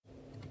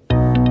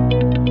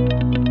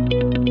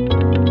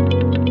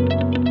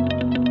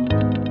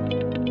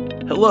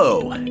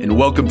Hello, and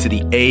welcome to the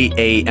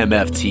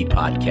LMFT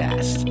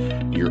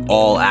podcast, your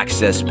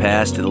all-access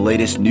pass to the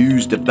latest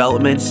news,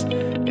 developments,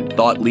 and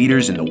thought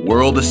leaders in the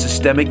world of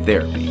systemic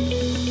therapy.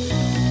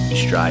 We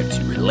strive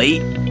to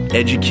relate,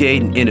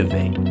 educate, and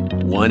innovate,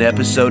 one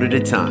episode at a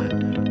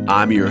time.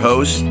 I'm your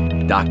host,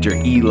 Dr.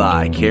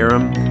 Eli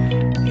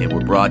and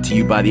we're brought to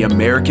you by the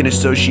American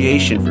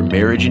Association for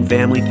Marriage and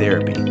Family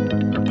Therapy.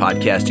 Our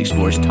podcast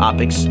explores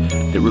topics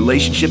that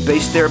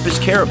relationship-based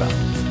therapists care about.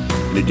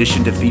 In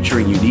addition to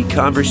featuring unique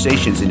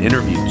conversations and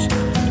interviews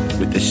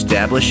with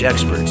established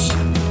experts,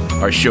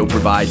 our show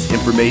provides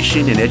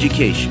information and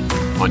education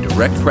on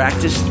direct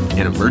practice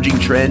and emerging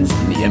trends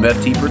in the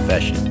MFT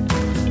profession.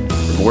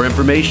 For more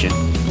information,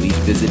 please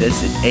visit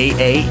us at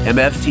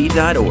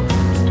aamft.org.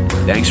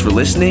 Thanks for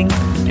listening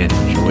and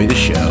enjoy the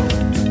show.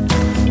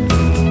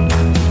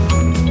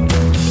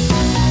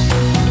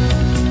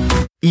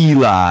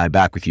 Eli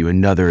back with you,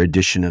 another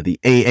edition of the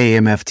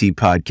LMFT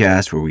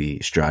podcast where we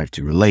strive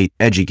to relate,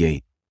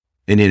 educate,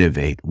 and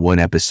innovate one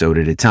episode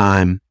at a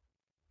time.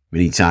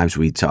 Many times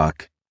we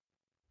talk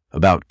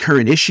about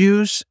current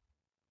issues.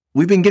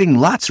 We've been getting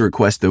lots of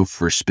requests though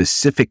for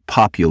specific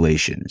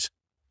populations,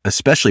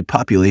 especially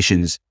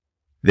populations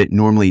that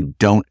normally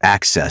don't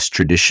access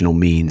traditional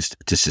means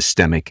to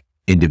systemic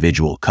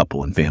individual,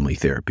 couple, and family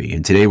therapy.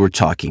 And today we're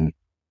talking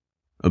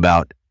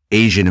about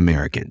Asian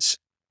Americans.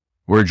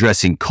 We're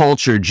addressing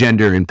culture,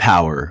 gender, and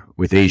power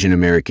with Asian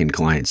American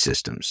client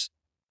systems.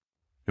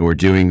 And we're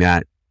doing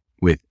that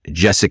with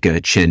Jessica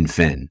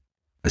ChenFeng,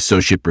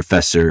 Associate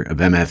Professor of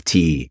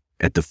MFT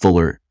at the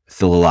Fuller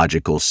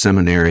Theological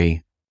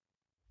Seminary.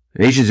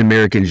 Asian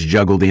Americans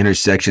juggle the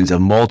intersections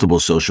of multiple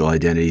social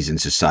identities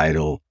and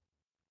societal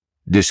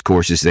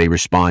discourses. They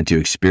respond to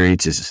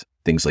experiences,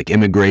 things like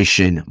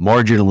immigration,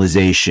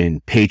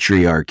 marginalization,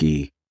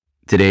 patriarchy.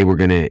 Today we're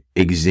going to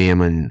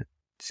examine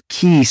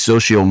key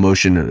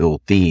socio-emotional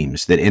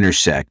themes that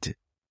intersect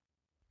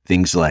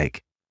things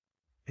like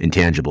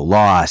intangible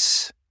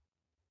loss,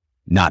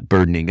 not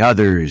burdening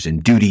others,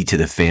 and duty to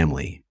the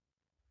family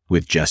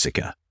with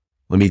Jessica.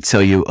 Let me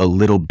tell you a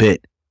little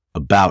bit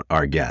about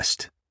our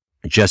guest.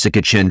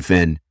 Jessica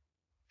ChenFeng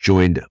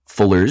joined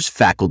Fuller's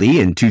faculty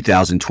in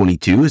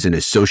 2022 as an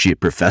associate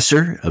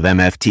professor of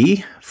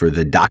MFT for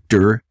the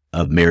Doctor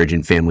of Marriage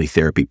and Family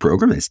Therapy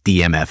program, that's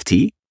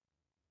DMFT.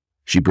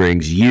 She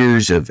brings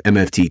years of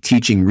MFT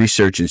teaching,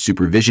 research, and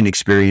supervision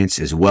experience,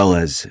 as well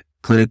as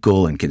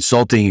clinical and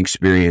consulting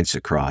experience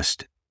across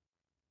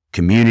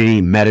community,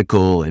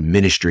 medical, and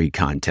ministry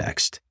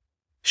context.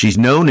 She's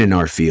known in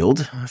our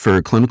field for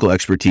her clinical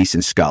expertise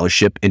and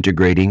scholarship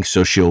integrating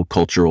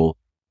socio-cultural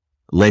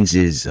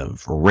lenses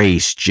of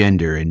race,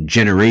 gender, and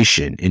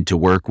generation into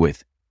work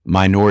with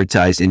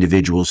minoritized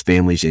individuals,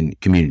 families, and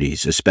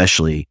communities,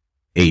 especially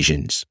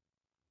Asians.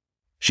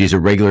 She's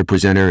a regular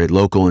presenter at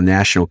local and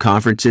national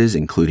conferences,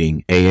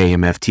 including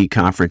LMFT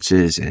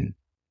conferences, and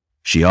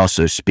she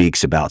also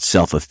speaks about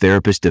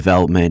self-therapist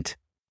development,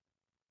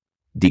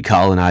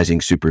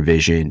 decolonizing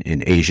supervision,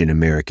 and Asian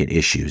American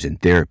issues in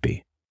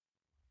therapy.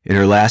 In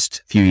her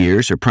last few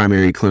years, her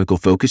primary clinical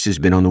focus has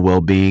been on the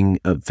well-being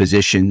of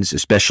physicians,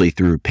 especially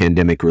through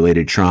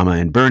pandemic-related trauma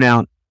and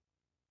burnout.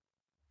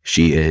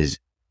 She is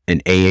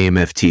an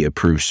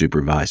LMFT-approved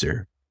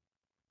supervisor.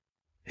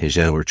 Has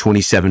over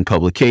 27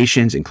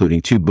 publications,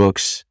 including 2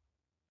 books.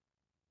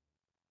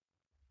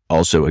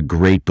 Also a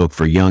great book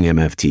for young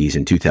MFTs.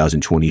 In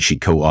 2020, she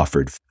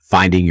co-authored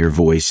Finding Your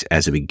Voice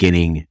as a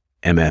Beginning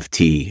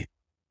MFT,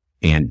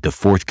 and the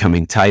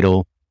forthcoming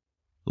title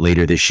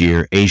later this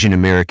year, Asian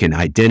American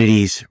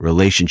Identities,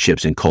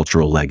 Relationships, and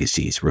Cultural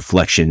Legacies,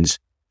 Reflections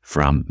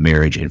from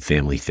Marriage and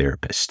Family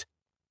Therapist.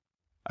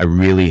 I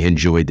really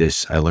enjoyed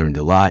this. I learned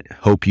a lot.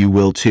 Hope you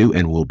will too,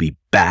 and we'll be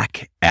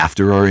back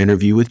after our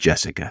interview with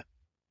Jessica.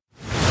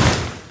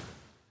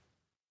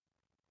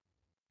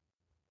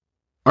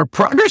 Are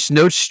progress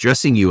notes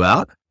stressing you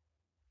out?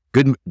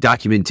 Good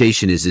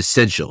documentation is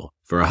essential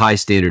for a high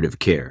standard of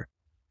care,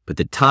 but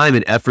the time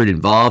and effort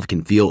involved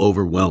can feel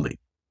overwhelming.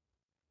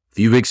 If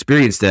you've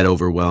experienced that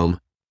overwhelm,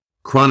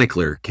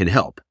 Chronicler can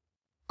help.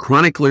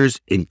 Chronicler's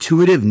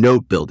intuitive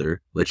note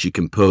builder lets you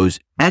compose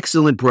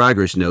excellent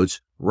progress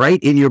notes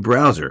right in your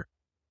browser,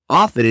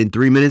 often in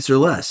 3 minutes or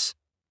less.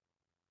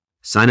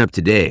 Sign up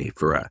today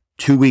for a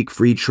 2-week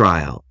free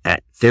trial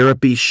at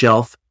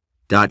therapyshelf.com.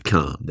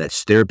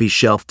 That's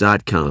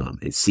therapyshelf.com,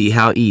 and see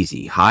how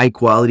easy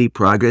high-quality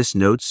progress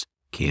notes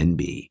can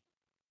be.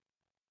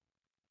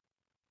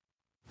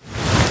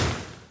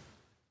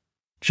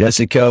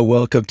 Jessica,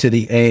 welcome to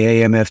the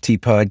LMFT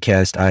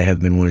podcast. I have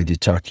been wanting to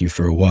talk to you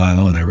for a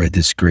while, and I read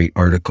this great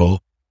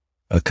article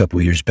a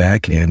couple years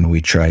back, and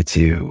we try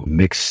to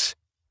mix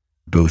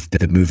both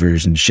the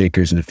movers and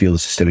shakers in the field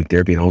of systemic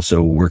therapy and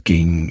also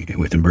working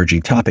with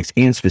emerging topics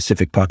and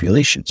specific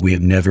populations. We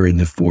have never in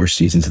the 4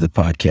 seasons of the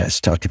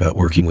podcast talked about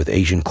working with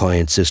Asian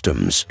client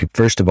systems.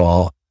 First of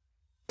all,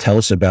 tell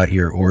us about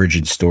your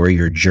origin story,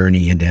 your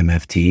journey into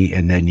MFT,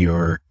 and then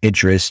your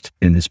interest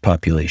in this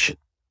population.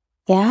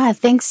 Yeah,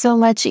 thanks so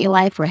much,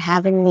 Eli, for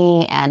having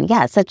me. And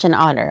yeah, it's such an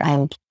honor.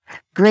 I'm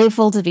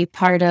Grateful to be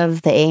part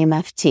of the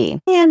AMFT.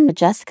 I am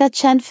Jessica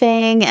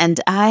ChenFeng, and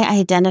I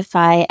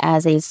identify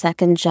as a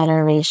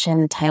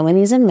second-generation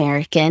Taiwanese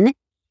American.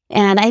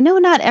 And I know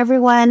not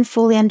everyone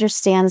fully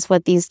understands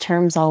what these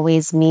terms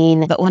always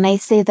mean, but when I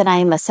say that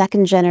I'm a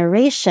second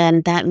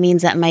generation, that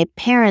means that my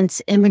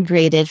parents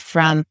immigrated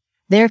from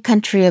their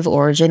country of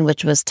origin,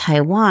 which was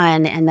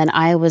Taiwan, and then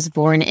I was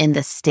born in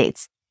the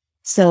States.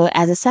 So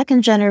as a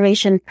second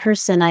generation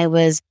person, I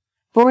was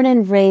born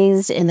and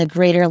raised in the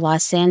greater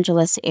Los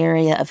Angeles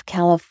area of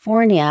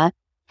California.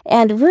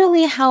 And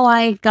really how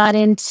I got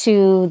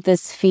into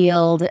this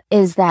field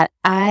is that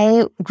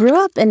I grew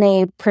up in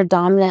a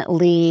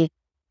predominantly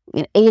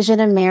Asian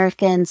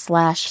American /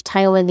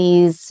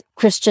 Taiwanese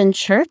Christian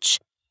church.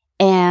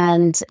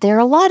 And there are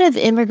a lot of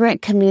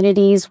immigrant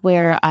communities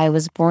where I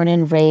was born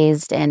and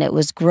raised, and it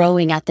was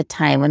growing at the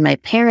time. When my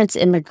parents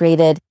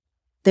immigrated,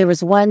 there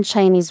was one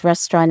Chinese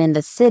restaurant in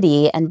the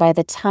city, and by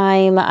the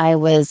time I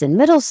was in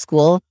middle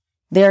school,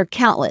 there are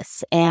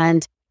countless.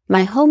 And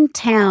my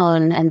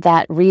hometown and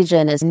that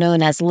region is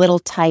known as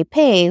Little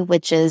Taipei,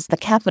 which is the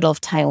capital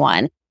of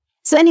Taiwan.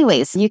 So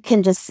anyways, you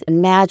can just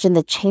imagine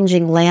the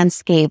changing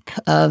landscape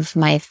of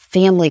my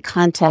family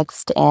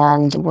context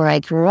and where I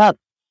grew up.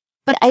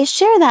 But I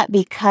share that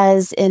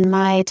because in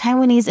my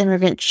Taiwanese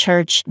immigrant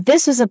church,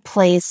 this was a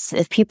place,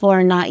 if people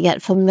are not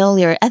yet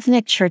familiar,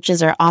 ethnic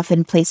churches are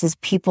often places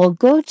people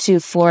go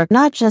to for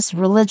not just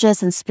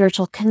religious and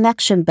spiritual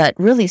connection, but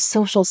really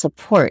social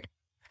support.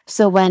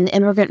 So when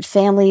immigrant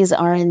families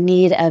are in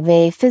need of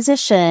a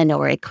physician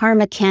or a car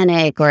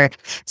mechanic or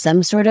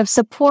some sort of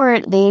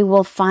support, they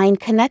will find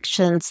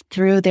connections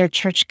through their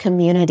church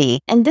community.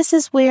 And this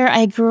is where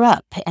I grew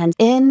up. And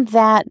in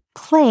that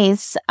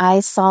place, I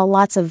saw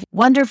lots of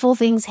wonderful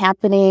things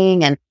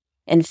happening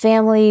and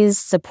families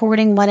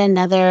supporting one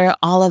another,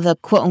 all of the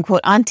quote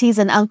unquote aunties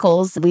and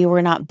uncles. We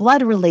were not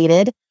blood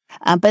related.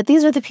 But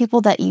these are the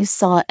people that you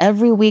saw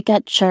every week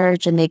at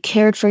church, and they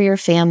cared for your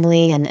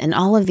family and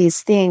all of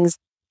these things.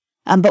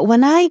 But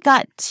when I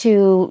got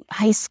to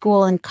high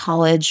school and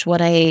college,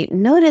 what I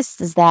noticed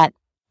is that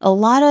a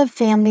lot of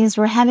families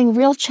were having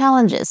real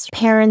challenges.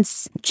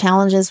 Parents'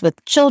 challenges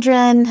with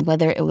children,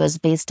 whether it was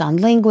based on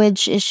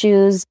language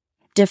issues,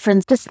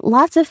 just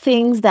lots of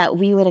things that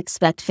we would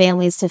expect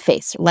families to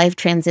face. Life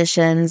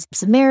transitions,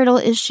 marital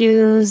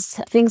issues,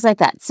 things like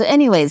that. So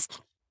anyways,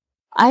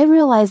 I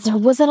realized there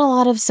wasn't a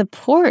lot of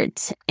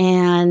support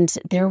and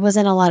there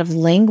wasn't a lot of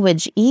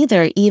language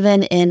either,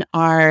 even in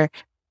our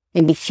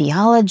maybe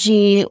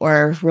theology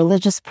or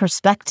religious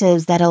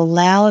perspectives that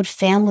allowed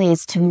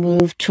families to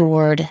move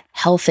toward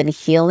health and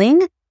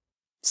healing.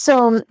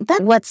 So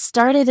that's what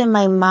started in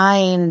my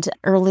mind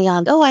early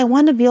on. Oh, I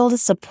want to be able to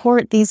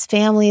support these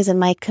families in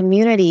my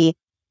community.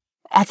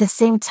 At the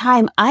same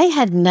time, I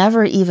had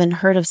never even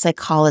heard of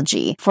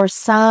psychology. For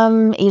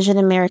some Asian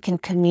American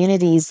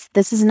communities,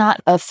 this is not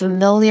a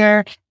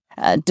familiar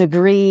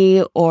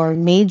degree or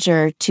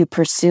major to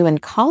pursue in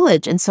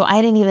college. And so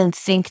I didn't even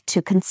think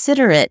to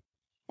consider it.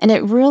 And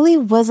it really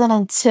wasn't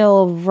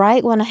until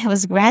right when I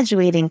was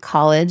graduating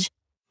college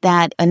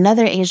that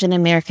another Asian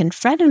American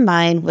friend of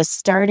mine was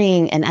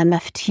starting an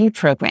MFT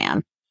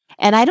program.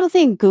 And I don't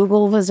think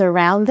Google was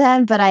around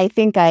then, but I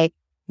think I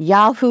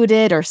Yahoo'd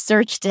it or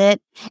searched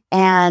it.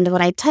 And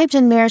when I typed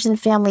in marriage and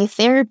family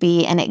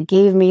therapy and it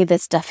gave me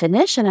this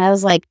definition, I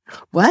was like,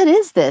 what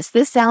is this?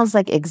 This sounds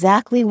like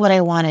exactly what I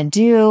want to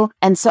do.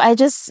 And so I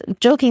just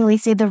jokingly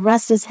say the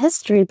rest is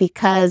history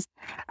because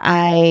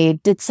I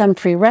did some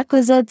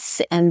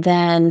prerequisites and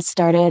then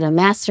started a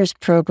master's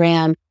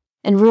program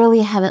and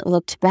really haven't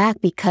looked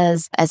back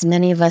because, as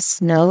many of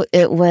us know,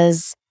 it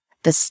was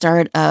the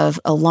start of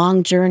a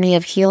long journey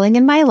of healing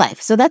in my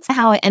life. So that's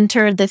how I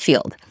entered the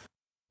field.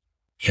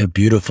 Yeah,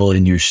 beautiful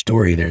in your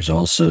story. There's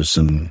also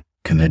some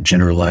kind of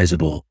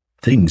generalizable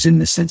things in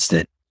the sense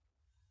that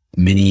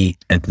many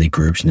ethnic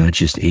groups, not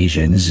just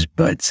Asians,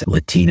 but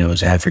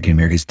Latinos, African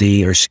Americans,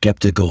 they are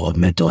skeptical of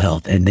mental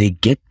health and they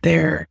get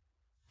their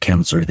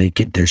counselor, they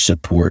get their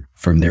support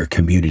from their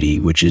community,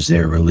 which is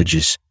their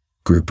religious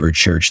group or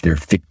church, their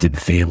fictive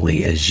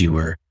family, as you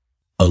were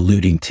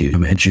alluding to.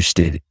 I'm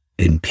interested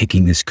in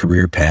picking this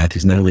career path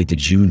because not only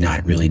did you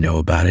not really know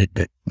about it,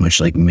 but much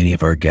like many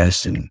of our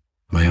guests and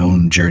my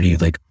own journey,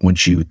 like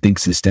once you think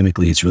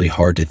systemically, it's really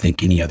hard to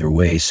think any other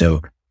way.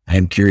 So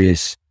I'm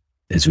curious,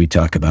 as we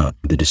talk about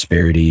the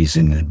disparities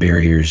and the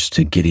barriers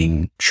to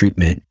getting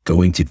treatment,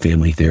 going to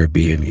family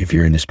therapy, if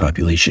you're in this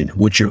population,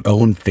 what your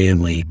own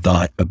family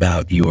thought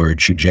about your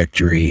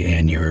trajectory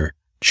and your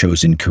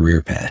chosen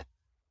career path.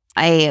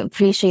 I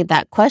appreciate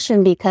that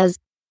question because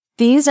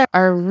these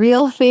are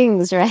real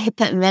things, right,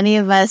 that many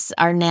of us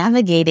are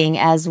navigating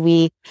as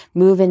we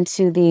move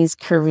into these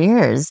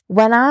careers.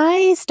 When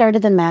I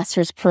started the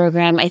master's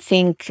program, I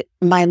think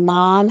my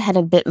mom had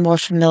a bit more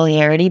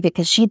familiarity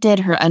because she did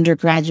her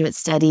undergraduate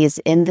studies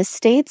in the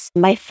States.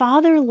 My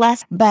father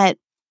less, but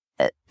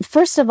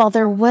first of all,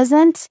 there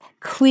wasn't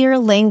clear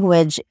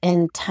language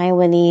in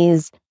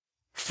Taiwanese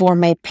for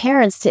my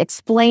parents to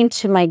explain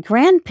to my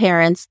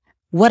grandparents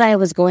what I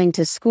was going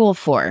to school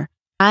for.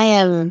 I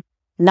am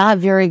not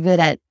very good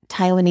at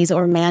Taiwanese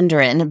or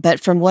Mandarin, but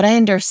from what I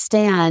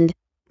understand,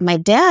 my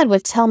dad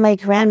would tell my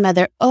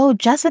grandmother, oh,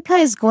 Jessica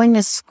is going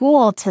to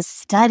school to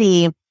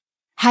study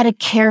how to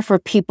care for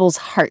people's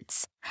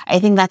hearts. I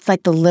think that's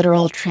like the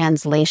literal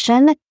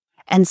translation.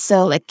 And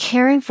so like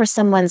caring for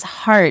someone's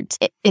heart,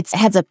 it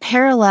has a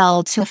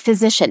parallel to a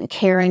physician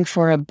caring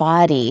for a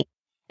body.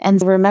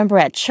 And remember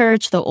at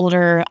church, the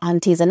older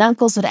aunties and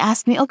uncles would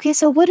ask me, okay,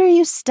 so what are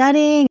you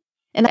studying?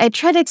 And I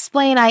try to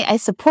explain, I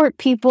support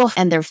people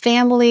and their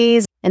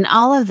families and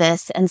all of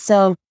this. And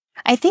so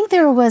I think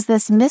there was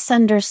this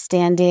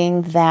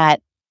misunderstanding that,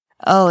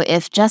 oh,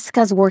 if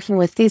Jessica's working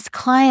with these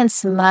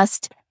clients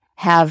must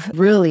have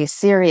really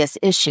serious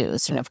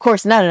issues. And of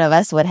course, none of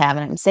us would have,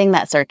 and I'm saying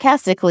that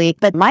sarcastically,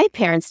 but my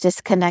parents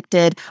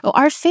disconnected. Oh,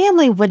 our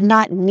family would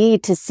not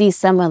need to see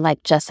someone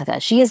like Jessica.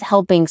 She is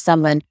helping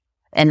someone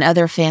and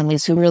other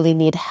families who really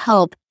need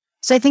help.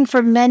 So I think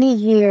for many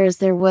years,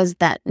 there was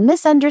that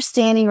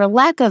misunderstanding or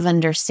lack of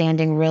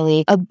understanding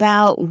really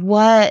about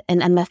what an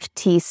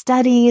MFT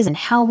studies and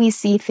how we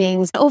see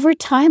things. Over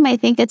time, I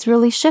think it's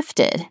really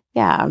shifted.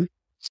 Yeah.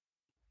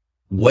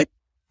 What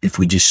if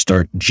we just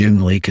start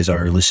generally, because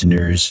our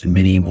listeners,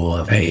 many will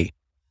have, hey,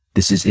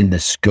 this is in the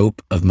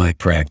scope of my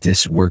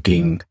practice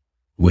working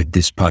with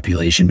this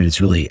population, but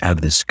it's really out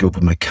of the scope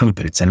of my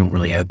competence. I don't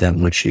really have that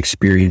much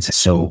experience.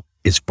 So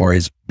as far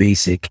as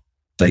basic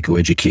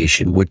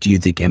psychoeducation, what do you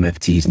think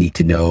MFTs need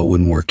to know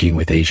when working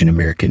with Asian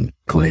American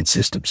client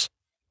systems?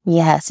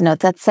 Yes, no,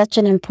 that's such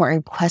an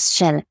important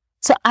question.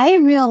 So I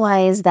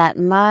realized that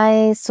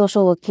my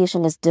social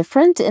location is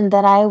different in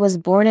that I was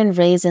born and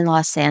raised in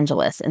Los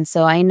Angeles. And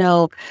so I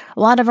know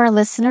a lot of our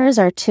listeners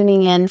are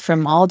tuning in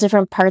from all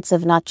different parts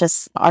of not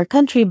just our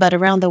country, but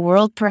around the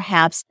world,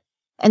 perhaps.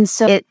 And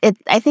so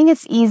I think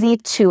it's easy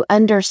to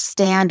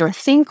understand or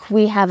think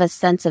we have a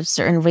sense of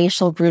certain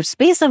racial groups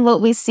based on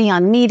what we see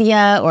on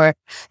media or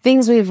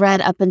things we've read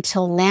up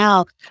until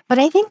now. But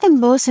I think the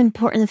most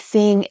important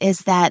thing is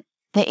that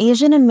the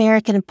Asian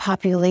American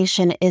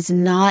population is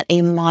not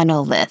a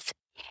monolith.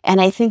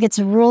 And I think it's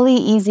really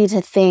easy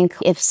to think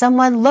if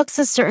someone looks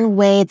a certain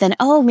way, then,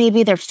 oh,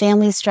 maybe their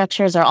family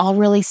structures are all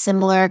really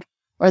similar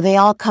or they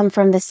all come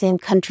from the same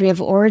country of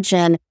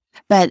origin.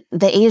 But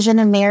the Asian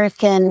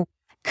American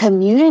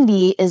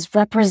community is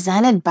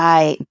represented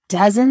by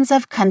dozens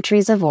of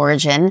countries of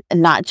origin,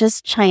 not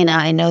just China.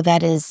 I know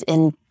that is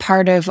in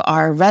part of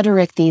our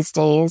rhetoric these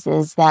days,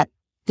 is that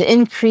the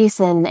increase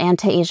in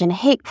anti-Asian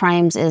hate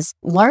crimes is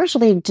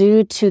largely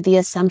due to the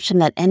assumption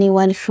that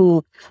anyone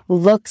who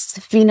looks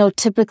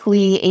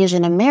phenotypically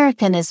Asian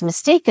American is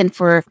mistaken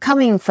for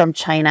coming from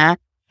China.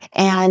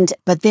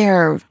 But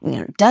there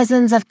are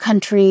dozens of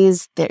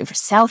countries, there are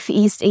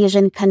Southeast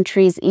Asian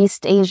countries,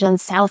 East Asian,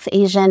 South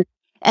Asian.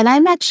 And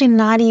I'm actually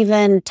not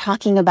even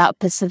talking about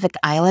Pacific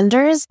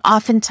Islanders.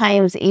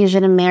 Oftentimes,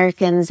 Asian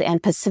Americans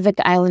and Pacific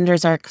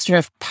Islanders are sort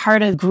of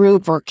part of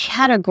group or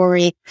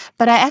category.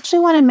 But I actually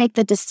want to make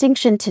the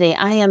distinction today.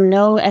 I am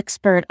no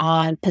expert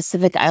on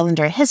Pacific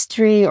Islander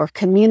history or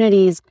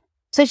communities.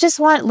 So I just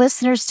want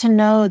listeners to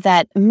know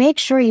that make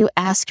sure you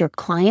ask your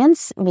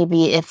clients,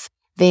 maybe if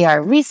they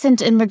are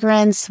recent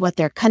immigrants, what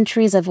their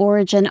countries of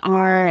origin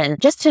are, and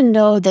just to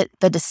know that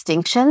the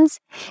distinctions.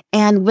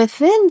 And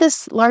within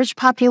this large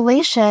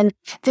population,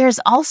 there's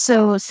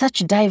also such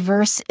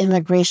diverse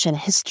immigration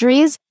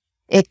histories.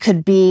 It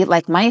could be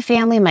like my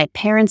family, my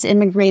parents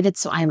immigrated,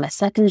 so I'm a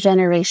second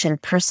generation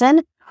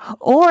person.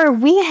 Or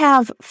we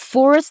have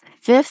fourth,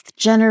 fifth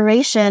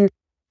generation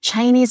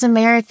Chinese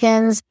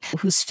Americans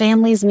whose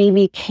families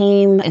maybe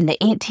came in the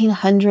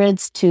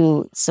 1800s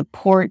to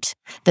support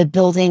the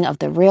building of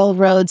the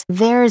railroads.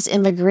 There's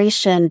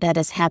immigration that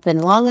has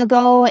happened long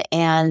ago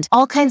and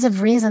all kinds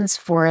of reasons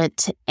for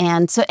it.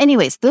 And so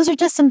anyways, those are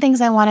just some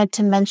things I wanted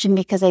to mention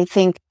because I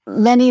think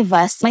many of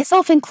us,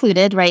 myself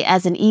included, right,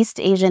 as an East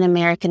Asian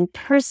American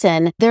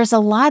person, there's a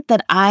lot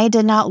that I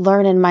did not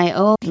learn in my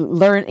own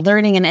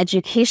learning and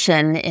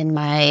education in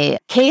my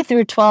K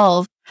through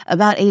 12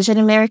 about Asian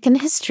American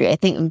history. I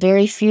think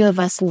very few of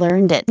us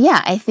learned it.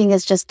 Yeah, I think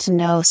it's just to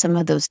know some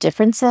of those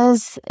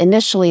differences.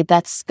 Initially,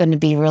 that's going to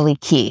be really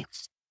key.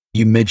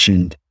 You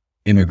mentioned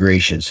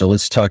immigration. So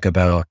let's talk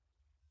about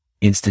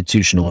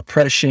institutional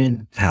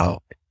oppression,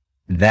 how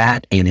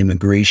that and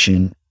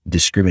immigration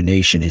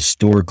discrimination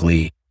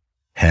historically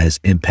has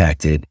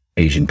impacted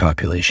Asian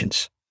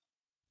populations.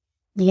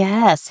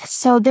 Yes.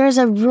 So there's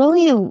a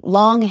really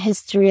long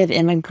history of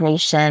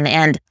immigration,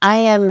 and I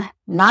am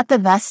not the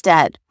best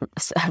at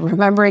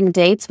remembering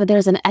dates, but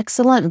there's an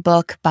excellent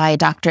book by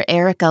Dr.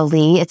 Erica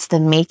Lee. It's The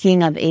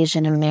Making of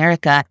Asian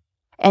America.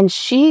 And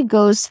she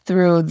goes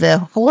through the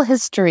whole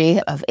history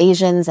of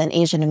Asians and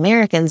Asian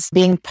Americans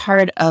being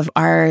part of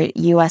our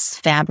U.S.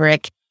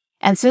 fabric.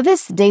 And so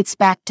this dates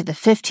back to the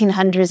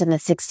 1500s and the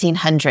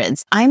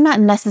 1600s. I'm not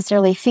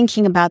necessarily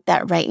thinking about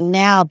that right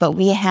now, but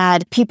we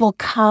had people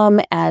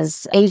come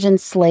as Asian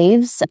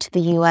slaves to the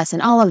U.S.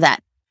 and all of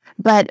that.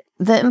 But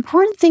the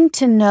important thing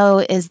to know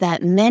is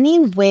that many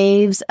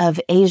waves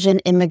of Asian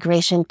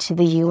immigration to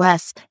the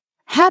U.S.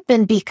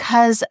 happened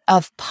because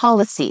of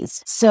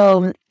policies.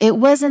 So it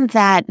wasn't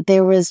that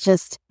there was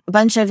just a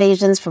bunch of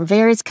Asians from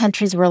various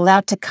countries were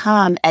allowed to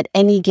come at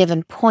any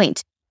given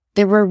point.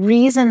 There were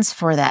reasons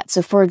for that.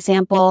 So, for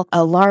example,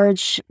 a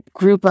large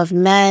group of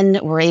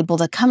men were able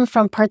to come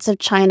from parts of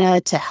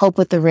China to help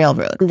with the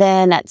railroad.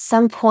 Then at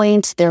some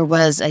point, there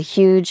was a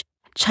huge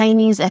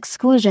Chinese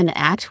Exclusion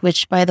Act,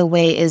 which, by the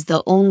way, is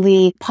the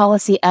only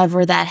policy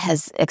ever that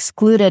has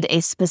excluded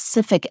a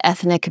specific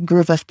ethnic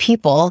group of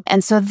people.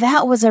 And so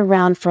that was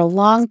around for a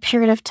long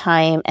period of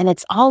time, and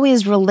it's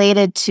always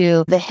related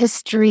to the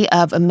history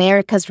of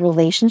America's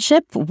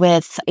relationship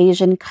with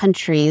Asian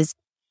countries.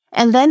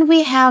 And then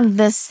we have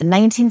this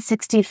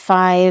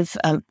 1965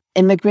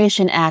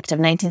 Immigration Act of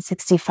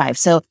 1965.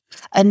 So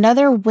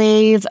another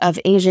wave of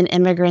Asian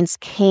immigrants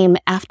came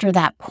after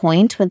that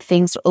point when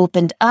things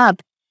opened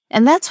up.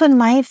 And that's when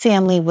my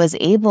family was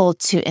able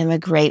to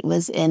immigrate,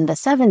 was in the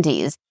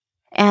 70s.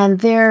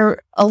 And there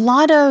are a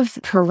lot of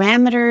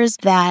parameters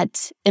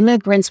that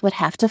immigrants would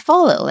have to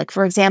follow. Like,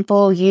 for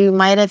example, you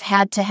might have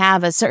had to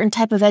have a certain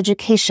type of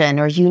education,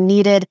 or you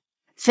needed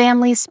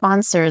family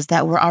sponsors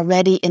that were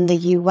already in the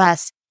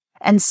U.S.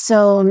 And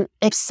so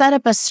it set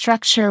up a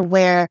structure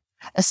where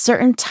a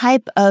certain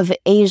type of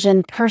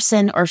Asian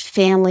person or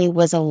family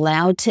was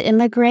allowed to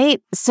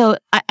immigrate. So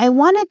I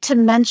wanted to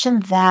mention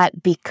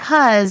that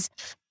because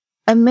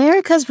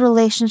America's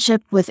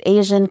relationship with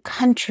Asian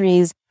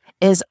countries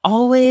is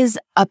always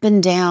up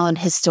and down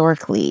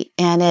historically,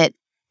 and it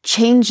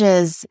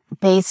changes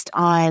based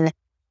on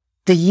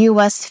the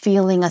U.S.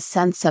 feeling a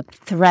sense of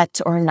threat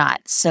or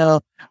not.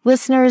 So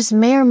listeners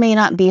may or may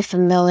not be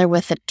familiar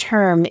with the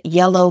term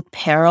yellow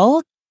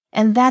peril,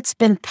 and that's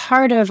been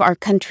part of our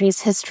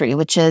country's history,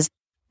 which is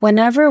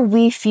whenever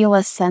we feel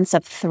a sense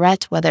of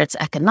threat, whether it's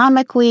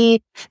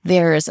economically,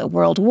 there's a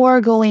world war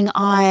going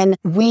on,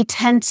 we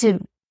tend to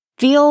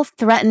feel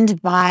threatened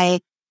by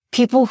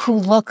people who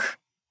look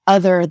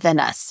other than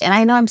us. And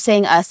I know I'm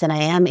saying us, and I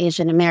am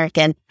Asian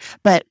American,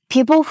 but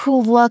people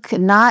who look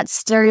not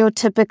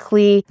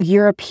stereotypically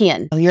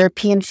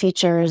European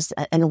features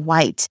and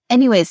white.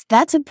 Anyways,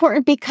 that's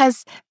important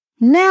because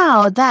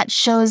now that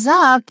shows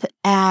up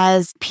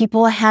as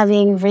people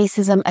having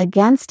racism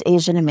against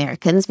Asian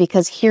Americans,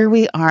 because here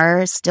we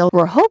are still,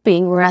 we're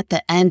hoping we're at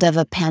the end of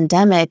a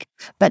pandemic,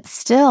 but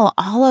still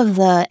all of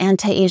the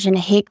anti-Asian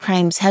hate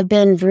crimes have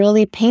been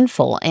really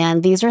painful.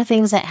 And these are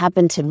things that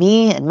happen to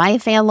me and my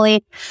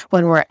family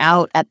when we're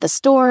out at the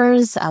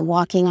stores,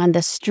 walking on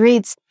the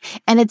streets.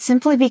 And it's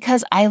simply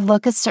because I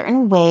look a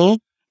certain way.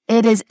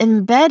 It is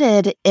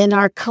embedded in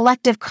our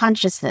collective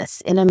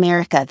consciousness in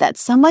America that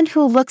someone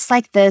who looks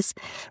like this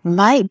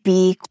might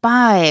be a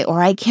spy,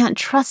 or I can't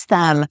trust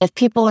them. If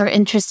people are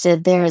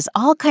interested, there's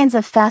all kinds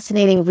of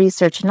fascinating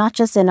research, not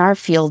just in our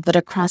field, but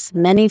across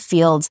many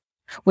fields,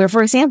 where,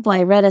 for example,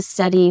 I read a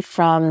study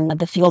from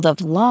the field of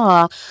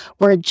law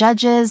where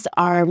judges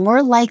are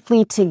more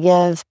likely to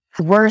give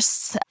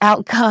worse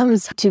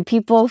outcomes to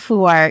people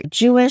who are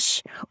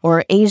Jewish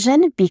or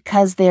Asian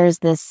because there's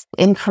this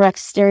incorrect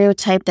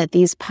stereotype that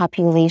these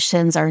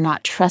populations are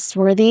not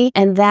trustworthy.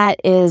 And that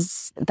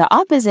is the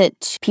opposite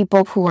to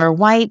people who are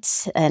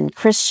white and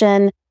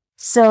Christian.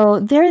 So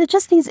there are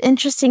just these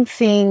interesting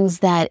things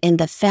that in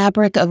the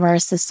fabric of our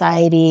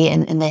society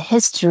and in the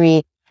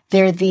history,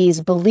 there are these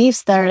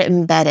beliefs that are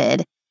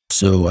embedded.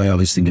 So I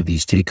always think of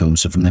these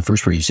take-homes. So from that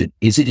first part, you said,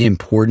 is it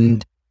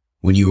important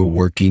when you were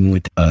working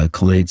with a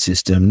collate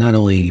system, not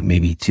only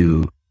maybe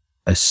to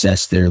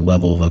assess their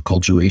level of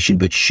acculturation,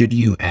 but should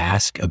you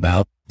ask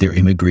about their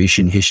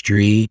immigration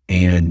history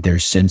and their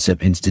sense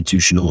of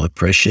institutional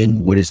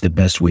oppression? What is the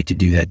best way to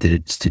do that? That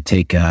it's to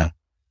take a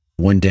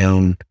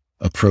one-down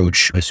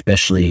approach,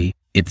 especially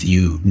if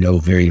you know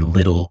very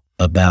little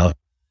about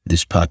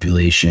this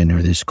population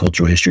or this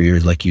cultural history, or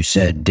like you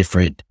said,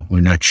 different.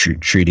 We're not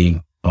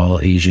treating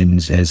all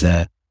Asians as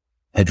a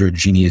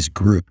heterogeneous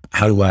group.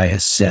 How do I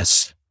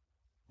assess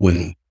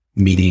when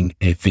meeting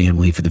a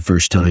family for the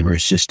first time or a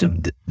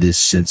system, this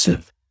sense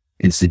of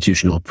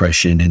institutional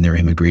oppression and their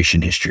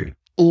immigration history?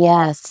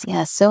 Yes,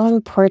 so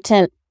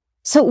important.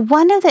 So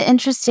one of the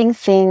interesting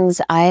things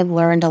I've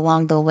learned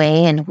along the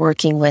way in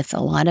working with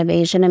a lot of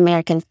Asian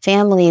American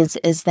families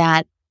is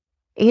that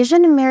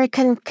Asian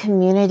American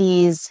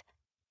communities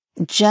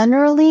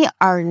generally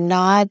are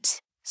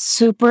not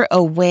super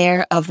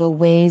aware of the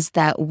ways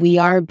that we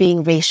are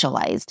being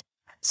racialized.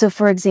 So,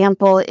 for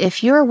example,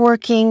 if you're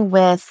working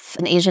with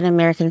an Asian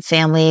American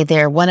family,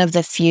 they're one of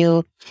the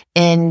few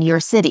in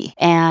your city,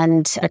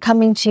 and they're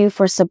coming to you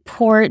for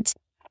support,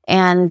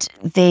 and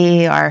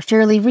they are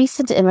fairly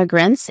recent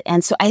immigrants.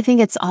 And so I think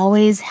it's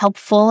always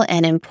helpful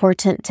and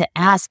important to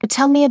ask,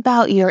 tell me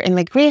about your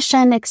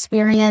immigration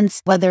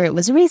experience, whether it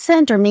was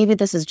recent or maybe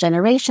this is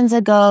generations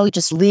ago,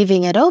 just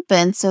leaving it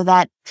open so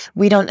that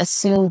we don't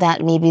assume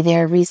that maybe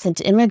they're recent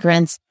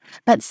immigrants.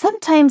 But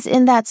sometimes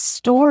in that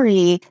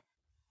story,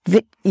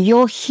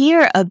 you'll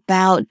hear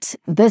about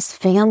this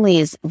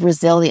family's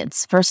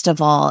resilience. First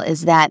of all,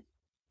 is that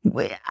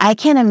I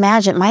can't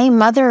imagine. My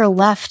mother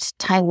left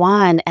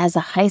Taiwan as a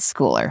high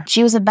schooler.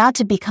 She was about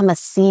to become a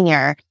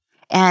senior,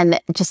 and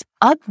just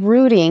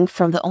uprooting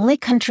from the only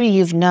country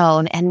you've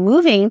known and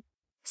moving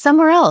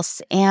somewhere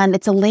else. And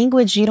it's a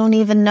language you don't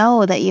even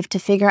know that you have to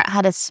figure out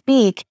how to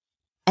speak.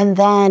 And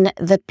then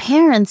the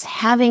parents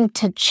having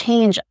to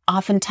change.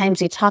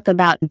 Oftentimes you talk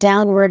about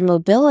downward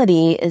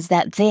mobility is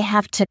that they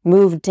have to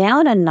move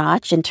down a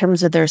notch in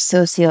terms of their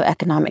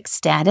socioeconomic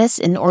status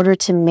in order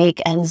to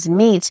make ends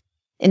meet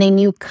in a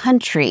new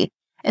country.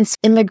 And so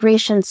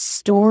immigration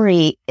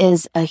story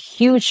is a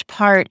huge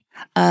part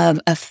of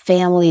a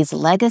family's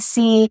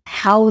legacy,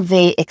 how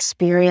they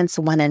experience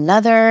one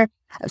another.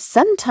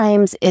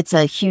 Sometimes it's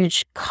a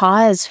huge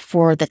cause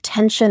for the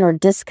tension or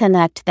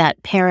disconnect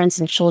that parents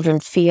and children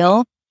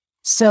feel.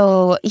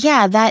 So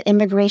yeah, that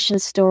immigration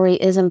story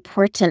is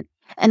important.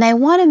 And I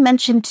want to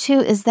mention too,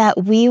 is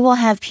that we will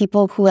have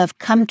people who have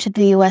come to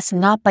the U.S.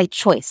 not by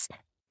choice.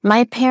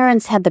 My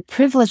parents had the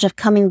privilege of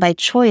coming by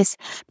choice,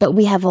 but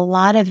we have a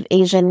lot of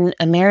Asian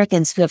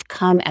Americans who have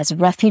come as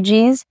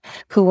refugees,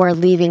 who are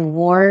leaving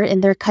war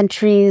in their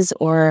countries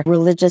or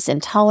religious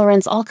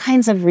intolerance, all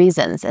kinds of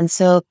reasons. And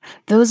so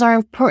those are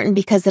important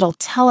because it'll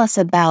tell us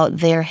about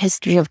their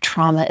history of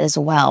trauma as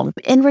well.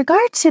 In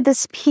regard to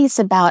this piece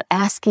about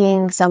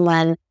asking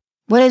someone,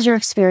 what is your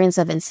experience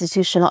of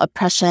institutional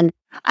oppression?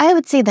 I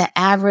would say the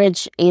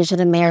average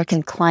Asian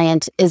American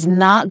client is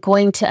not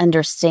going to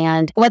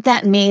understand what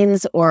that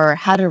means or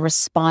how to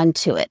respond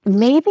to it.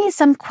 Maybe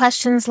some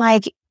questions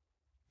like,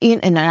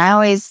 and I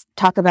always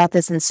talk about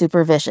this in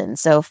supervision.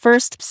 So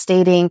first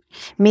stating,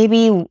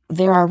 maybe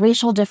there are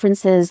racial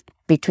differences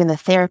between the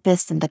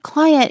therapist and the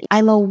client.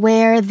 I'm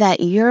aware that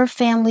your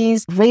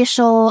family's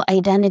racial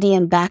identity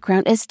and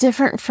background is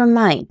different from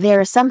mine. There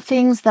are some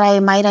things that I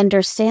might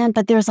understand,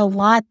 but there's a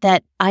lot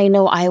that I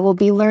know I will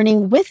be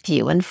learning with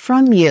you and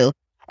from you.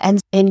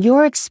 And in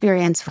your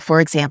experience, for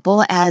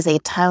example, as a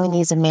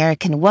Taiwanese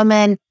American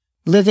woman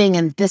living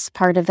in this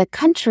part of the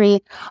country,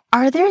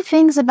 are there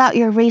things about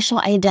your racial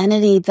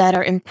identity that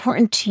are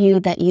important to you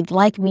that you'd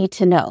like me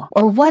to know?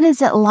 Or what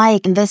is it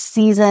like in this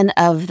season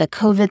of the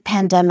COVID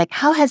pandemic?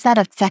 How has that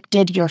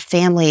affected your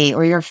family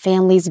or your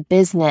family's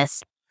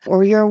business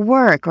or your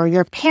work or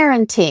your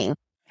parenting?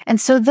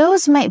 And so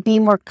those might be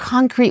more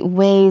concrete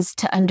ways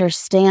to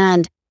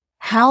understand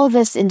how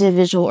this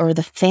individual or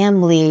the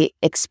family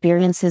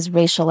experiences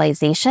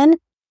racialization.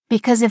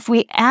 Because if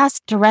we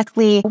ask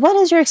directly, what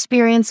is your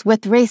experience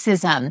with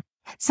racism?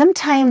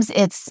 Sometimes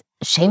it's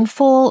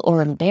shameful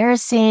or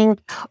embarrassing,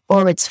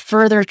 or it's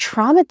further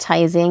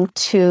traumatizing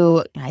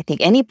to, I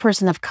think, any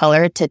person of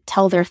color to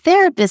tell their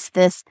therapist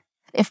this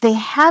if they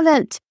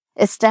haven't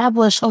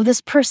established, oh,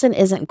 this person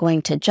isn't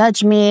going to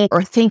judge me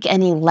or think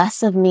any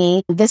less of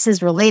me. This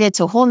is related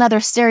to a whole nother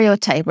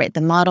stereotype, right? The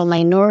model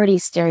minority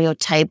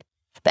stereotype.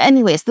 But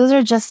anyways, those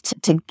are just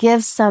to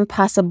give some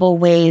possible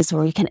ways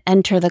where you can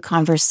enter the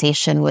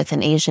conversation with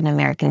an Asian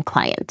American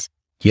client.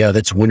 Yeah,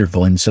 that's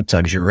wonderful. And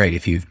sometimes you're right.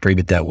 If you frame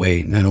it that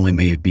way, not only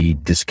may it be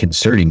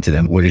disconcerting to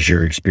them, what is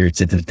your experience?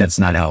 That's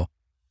not how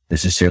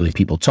necessarily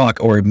people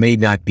talk, or it may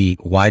not be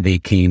why they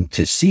came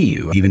to see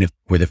you, even if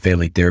we're the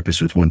family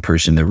therapist with one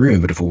person in the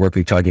room. But if we're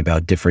talking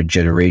about different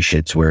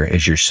generations, where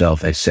as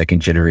yourself, as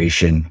second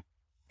generation,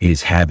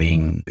 is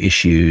having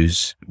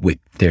issues with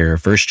their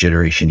first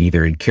generation,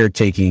 either in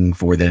caretaking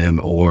for them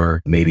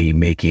or maybe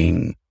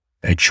making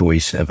a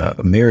choice of a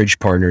marriage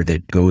partner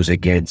that goes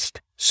against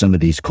some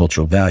of these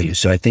cultural values.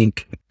 So I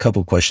think a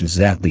couple of questions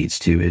that leads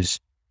to is,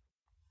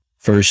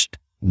 first,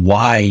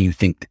 why you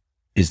think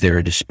is there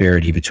a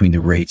disparity between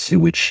the rates in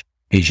which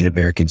Asian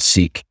Americans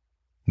seek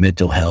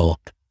mental health,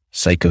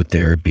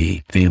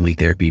 psychotherapy, family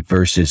therapy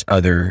versus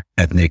other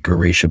ethnic or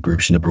racial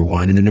groups, number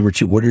one. And then number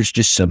two, what is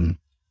just some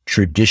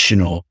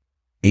traditional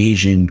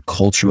Asian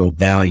cultural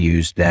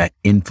values that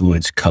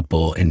influence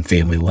couple and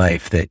family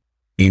life that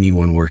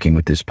anyone working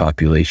with this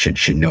population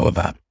should know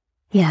about?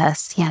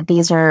 Yes. Yeah.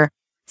 These are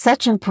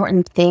such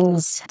important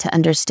things to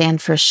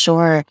understand for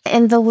sure.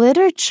 In the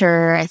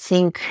literature, I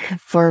think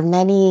for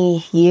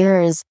many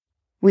years,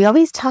 we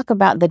always talk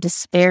about the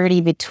disparity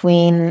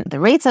between the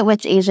rates at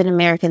which Asian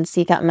Americans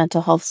seek out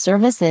mental health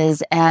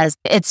services as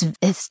it's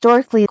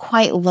historically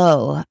quite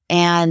low.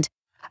 And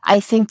I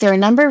think there are a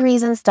number of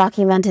reasons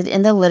documented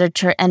in the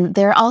literature, and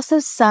there are also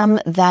some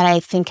that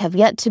I think have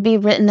yet to be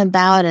written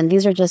about, and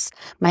these are just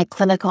my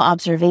clinical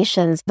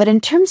observations. But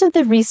in terms of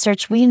the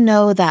research, we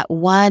know that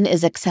one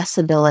is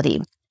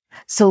accessibility.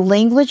 So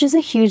language is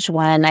a huge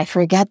one. I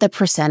forget the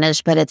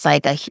percentage, but it's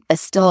like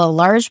still a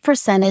large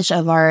percentage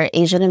of our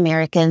Asian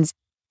Americans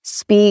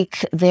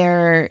speak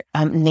their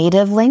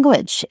native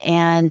language,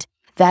 and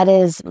that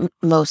is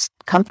most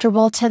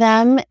comfortable to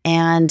them.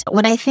 And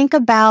when I think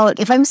about,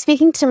 if I'm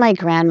speaking to my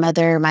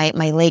grandmother, my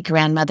late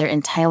grandmother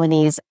in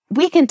Taiwanese,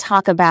 we can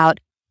talk about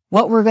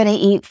what we're going to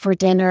eat for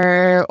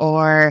dinner,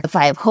 or if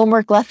I have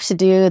homework left to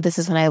do, this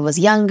is when I was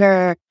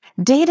younger,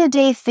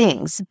 day-to-day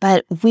things.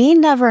 But we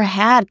never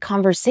had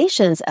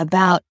conversations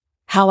about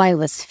how I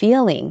was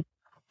feeling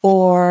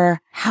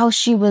or how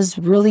she was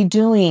really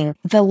doing.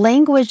 The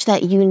language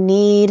that you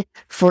need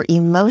for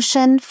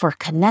emotion, for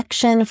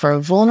connection, for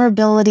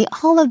vulnerability,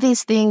 all of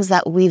these things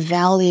that we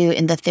value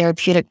in the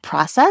therapeutic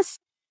process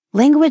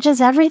language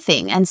is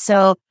everything. And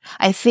so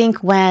I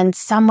think when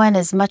someone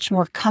is much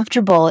more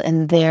comfortable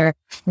in their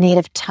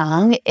native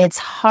tongue, it's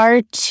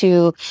hard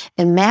to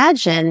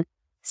imagine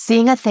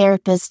seeing a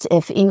therapist,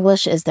 if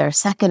English is their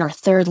second or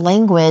third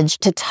language,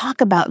 to talk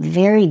about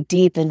very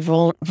deep and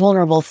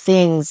vulnerable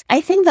things.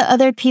 I think the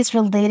other piece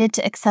related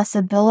to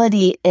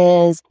accessibility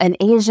is an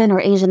Asian or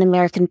Asian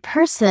American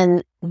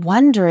person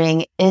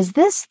wondering, is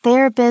this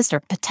therapist or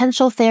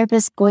potential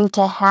therapist going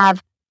to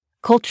have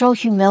cultural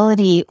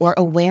humility or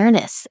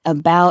awareness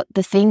about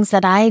the things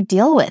that I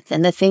deal with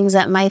and the things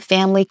that my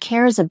family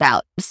cares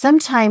about?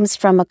 Sometimes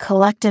from a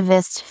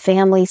collectivist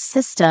family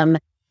system,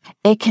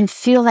 it can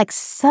feel like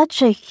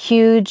such a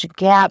huge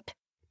gap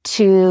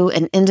to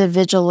an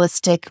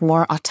individualistic,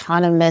 more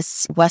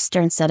autonomous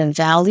Western set of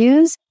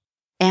values.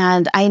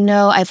 And I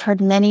know I've heard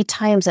many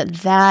times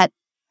that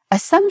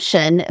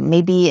assumption,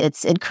 maybe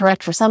it's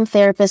incorrect for some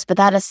therapists, but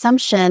that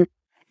assumption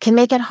can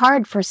make it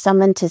hard for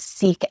someone to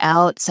seek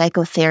out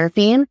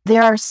psychotherapy.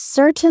 There are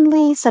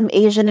certainly some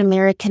Asian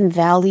American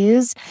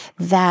values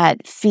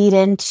that feed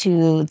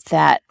into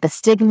that, the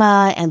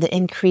stigma and the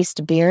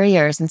increased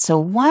barriers. And so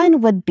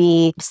one would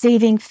be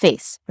saving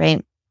face,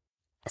 right?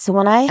 So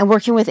when I am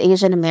working with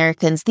Asian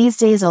Americans, these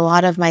days, a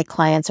lot of my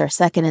clients are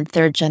second and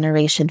third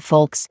generation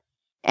folks.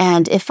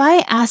 And if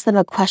I ask them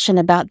a question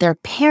about their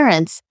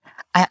parents,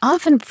 I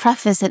often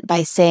preface it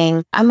by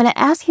saying, I'm going to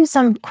ask you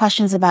some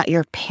questions about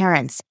your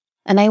parents.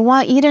 And I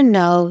want you to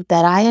know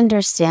that I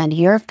understand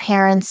your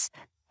parents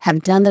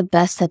have done the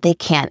best that they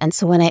can. And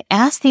so when I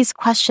ask these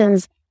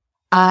questions,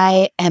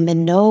 I am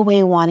in no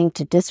way wanting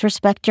to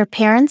disrespect your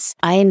parents.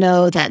 I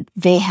know that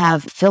they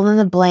have fill in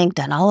the blank,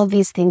 done all of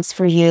these things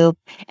for you.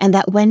 And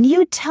that when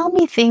you tell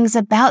me things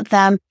about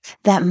them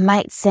that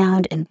might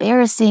sound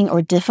embarrassing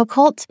or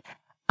difficult,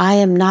 I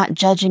am not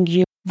judging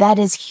you. That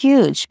is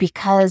huge,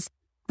 because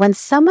when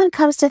someone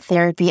comes to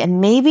therapy and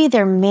maybe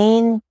their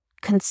main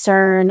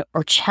concern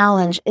or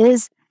challenge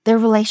is their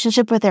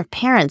relationship with their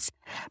parents,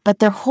 but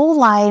their whole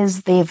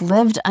lives they've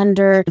lived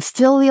under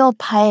filial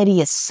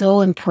piety is so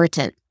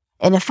important.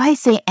 And if I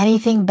say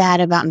anything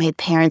bad about my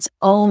parents,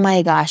 oh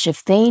my gosh,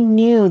 if they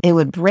knew, it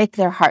would break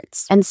their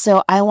hearts. And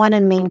so I want to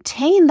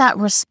maintain that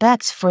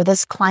respect for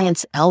this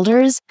client's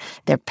elders,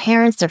 their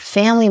parents, their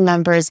family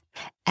members,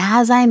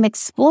 as I'm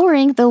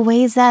exploring the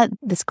ways that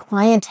this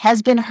client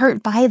has been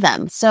hurt by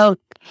them. So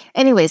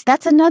anyways,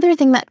 that's another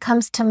thing that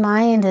comes to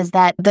mind, is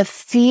that the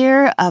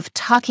fear of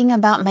talking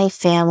about my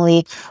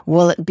family,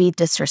 will it be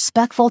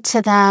disrespectful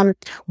to them?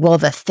 Will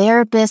the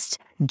therapist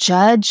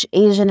judge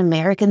Asian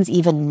Americans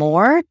even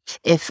more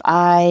if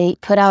I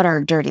put out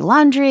our dirty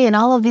laundry and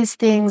all of these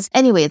things?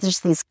 Anyway, there's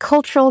these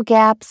cultural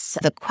gaps,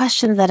 the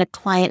questions that a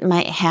client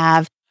might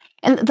have.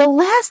 And the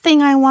last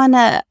thing I want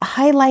to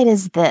highlight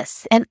is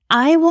this, and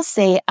I will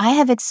say I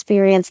have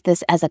experienced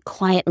this as a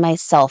client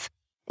myself.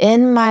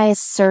 In my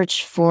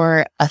search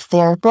for a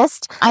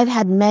therapist, I've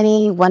had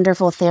many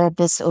wonderful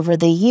therapists over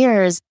the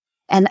years,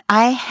 and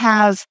I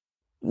have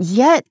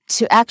yet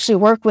to actually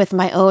work with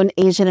my own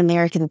Asian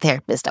American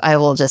therapist. I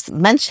will just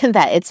mention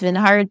that it's been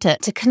hard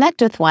to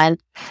connect with one,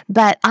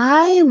 but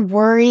I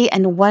worry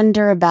and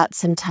wonder about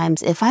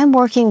sometimes if I'm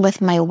working with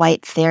my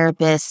white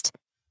therapist,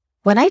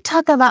 when I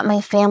talk about my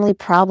family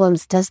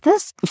problems, does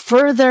this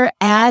further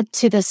add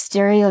to the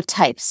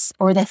stereotypes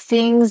or the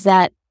things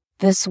that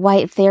this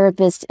white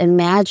therapist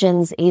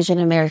imagines Asian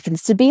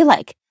Americans to be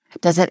like?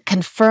 Does it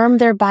confirm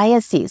their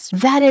biases?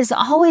 That is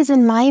always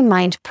in my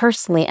mind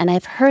personally, and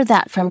I've heard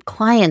that from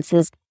clients,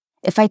 is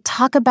if I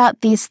talk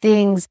about these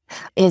things,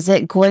 is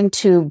it going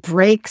to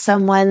break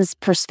someone's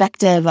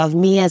perspective of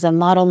me as a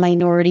model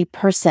minority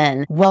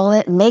person? Will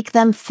it make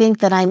them think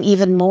that I'm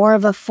even more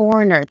of a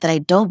foreigner, that I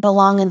don't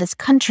belong in this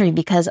country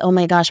because, oh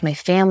my gosh, my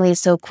family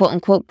is so quote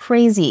unquote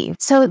crazy?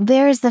 So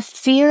there's the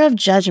fear of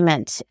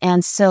judgment.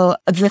 And so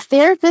the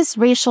therapist's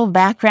racial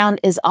background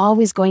is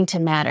always going to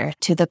matter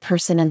to the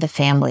person and the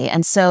family.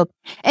 And so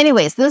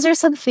anyways, those are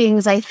some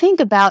things I think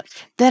about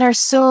that are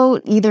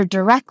so either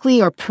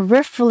directly or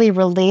peripherally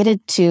related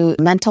to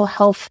mental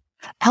health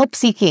help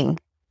seeking.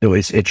 So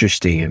it's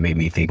interesting. It made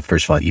me think,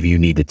 first of all, if you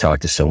need to talk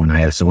to someone, I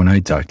have someone I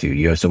talk to,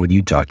 you have someone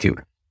you talk to.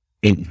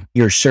 In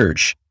your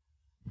search,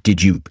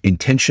 did you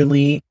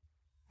intentionally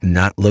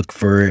not look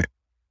for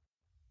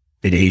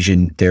an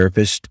Asian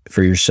therapist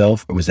for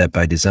yourself? Or was that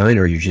by design,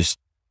 or you just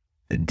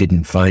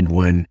didn't find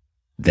one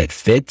that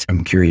fit?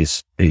 I'm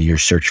curious, your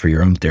search for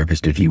your own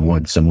therapist, if you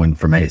want someone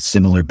from a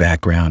similar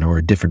background or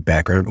a different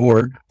background,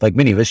 or like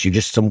many of us, you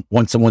just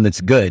want someone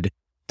that's good,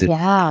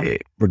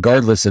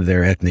 regardless of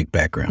their ethnic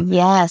background.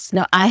 Yes.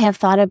 No, I have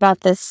thought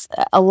about this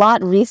a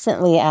lot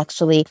recently,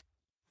 actually.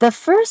 The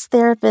first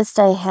therapist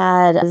I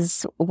had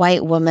is a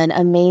white woman,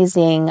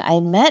 amazing. I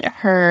met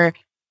her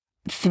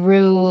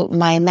through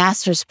my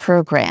master's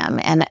program,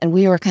 and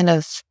we were kind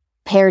of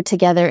paired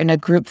together in a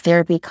group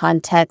therapy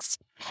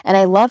context. And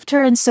I loved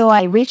her. And so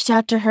I reached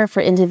out to her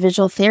for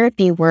individual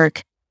therapy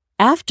work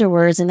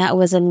afterwards, and that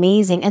was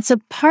amazing. And so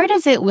part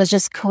of it was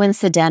just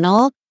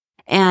coincidental.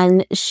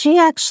 And she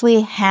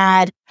actually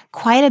had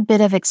quite a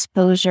bit of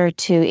exposure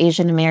to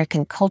Asian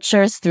American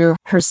cultures through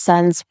her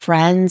son's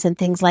friends and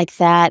things like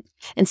that.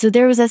 And so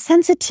there was a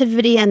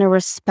sensitivity and a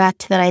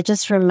respect that I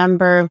just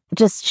remember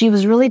she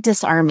was really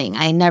disarming.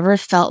 I never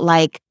felt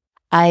like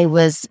I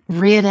was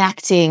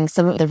reenacting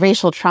some of the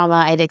racial trauma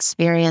I'd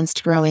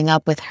experienced growing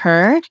up with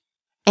her.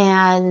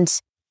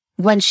 And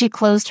when she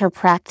closed her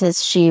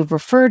practice, she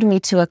referred me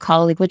to a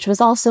colleague, which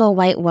was also a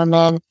white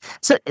woman.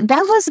 So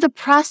that was the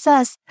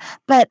process.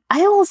 But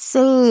I will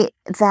say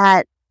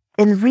that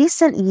in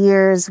recent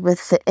years,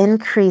 with the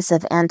increase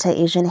of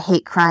anti-Asian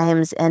hate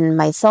crimes and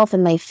myself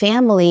and my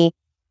family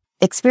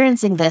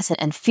experiencing this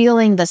and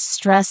feeling the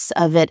stress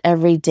of it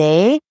every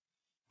day,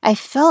 I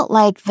felt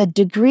like the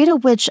degree to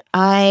which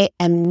I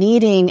am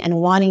needing and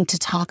wanting to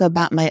talk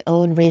about my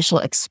own racial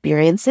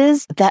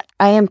experiences, that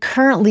I am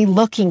currently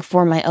looking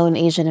for my own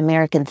Asian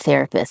American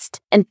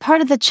therapist. And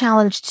part of the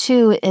challenge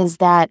too is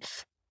that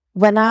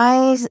when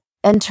I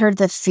entered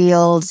the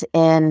field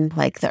in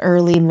like the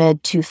early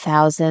mid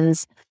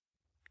 2000s,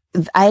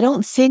 I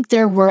don't think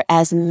there were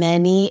as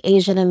many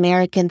Asian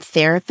American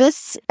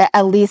therapists,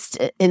 at least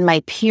in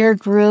my peer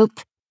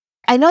group.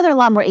 I know there are a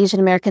lot more Asian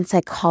American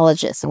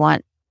psychologists. I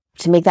want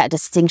to make that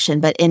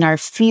distinction, but in our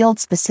field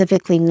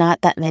specifically,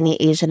 not that many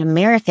Asian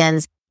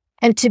Americans.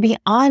 And to be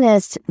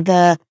honest,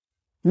 the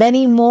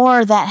many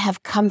more that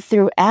have come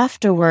through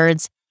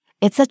afterwards,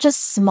 it's such a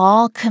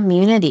small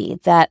community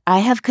that I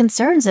have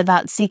concerns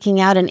about seeking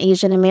out an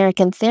Asian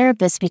American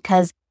therapist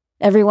because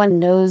everyone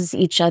knows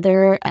each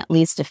other at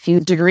least a few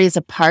degrees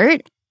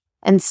apart.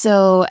 And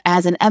so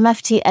as an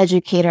MFT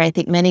educator, I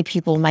think many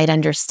people might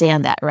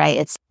understand that, right?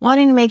 It's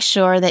wanting to make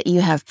sure that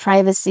you have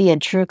privacy and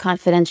true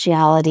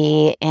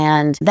confidentiality,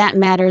 and that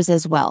matters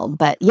as well.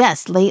 But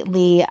yes,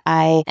 lately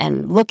I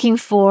am looking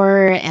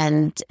for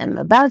and am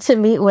about to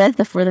meet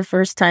with, for the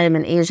first time,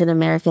 an Asian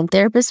American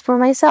therapist for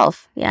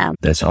myself. Yeah.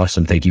 That's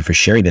awesome. Thank you for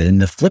sharing that.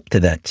 And the flip to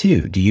that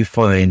too, do you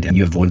find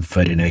you have one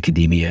foot in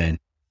academia,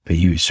 but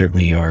you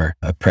certainly are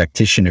a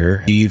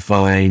practitioner. Do you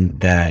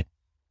find that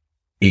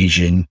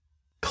Asian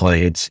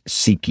clients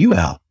seek you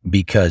out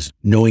because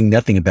knowing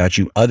nothing about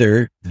you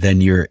other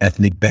than your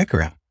ethnic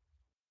background?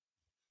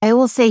 I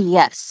will say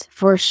yes,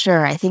 for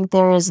sure. I think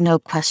there is no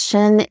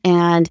question.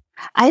 And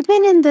I've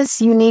been in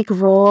this unique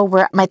role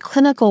where my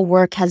clinical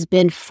work has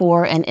been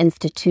for an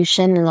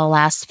institution in the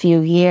last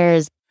few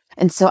years.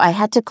 And so I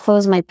had to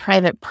close my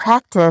private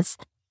practice.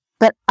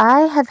 But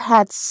I have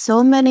had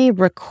so many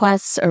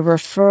requests or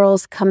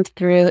referrals come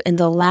through in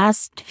the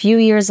last few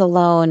years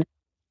alone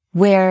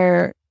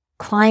where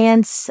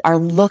clients are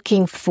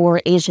looking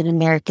for Asian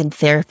American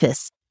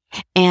therapists.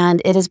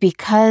 And it is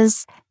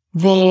because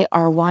they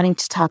are wanting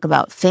to talk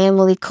about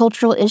family,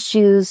 cultural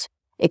issues,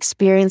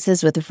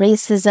 experiences with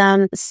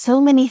racism,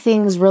 so many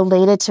things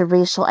related to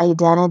racial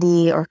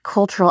identity or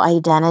cultural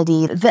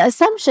identity. The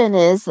assumption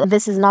is,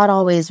 this is not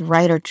always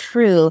right or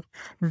true,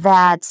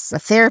 that a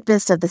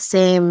therapist of the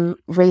same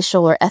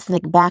racial or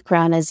ethnic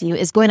background as you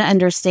is going to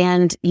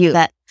understand you,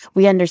 that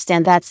we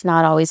understand that's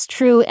not always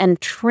true,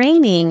 and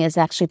training is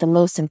actually the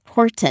most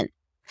important.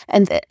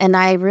 And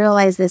I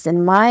realize this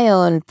in my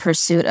own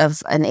pursuit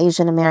of an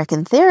Asian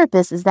American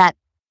therapist, is that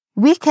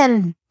we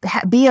can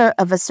be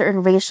of a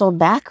certain racial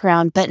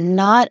background, but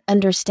not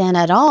understand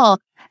at all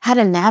how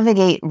to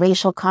navigate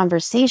racial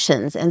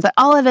conversations. And but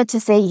all of it to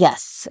say,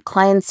 yes,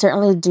 clients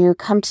certainly do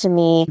come to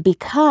me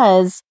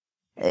because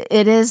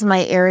it is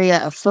my area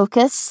of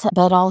focus,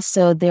 but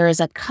also there is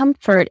a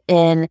comfort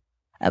in.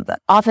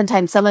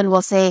 Oftentimes someone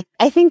will say,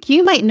 I think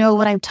you might know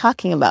what I'm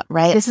talking about,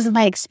 right? This is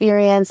my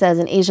experience as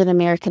an Asian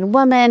American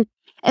woman.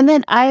 And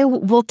then I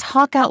will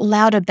talk out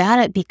loud about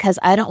it because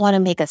I don't want to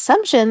make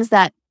assumptions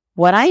that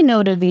what I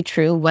know to be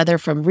true, whether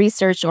from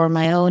research or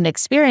my own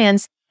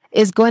experience,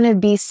 is going to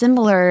be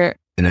similar.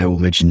 And I will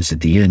mention this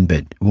at the end,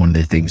 but one of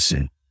the things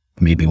that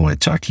made me want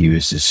to talk to you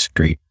is this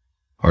great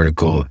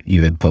article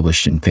you had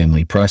published in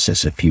Family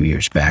Process a few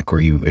years back, where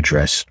you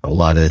address a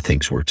lot of the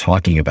things we're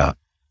talking about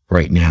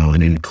right now,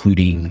 and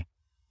including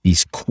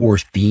these core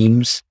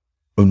themes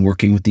when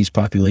working with these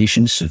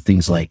populations. So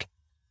things like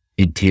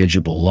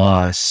intangible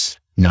loss,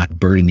 not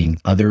burdening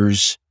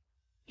others,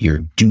 your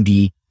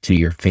duty to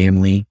your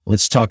family.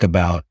 Let's talk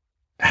about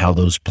how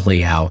those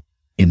play out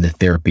in the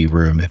therapy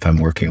room if I'm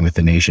working with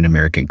an Asian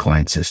American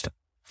client system.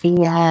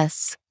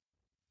 Yes.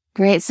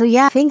 Great. So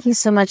yeah, thank you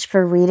so much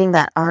for reading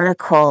that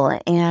article.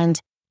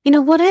 And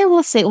what I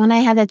will say, when I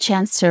had a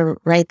chance to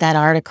write that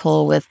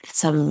article with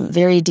some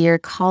very dear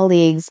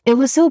colleagues, it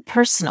was so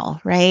personal,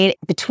 right?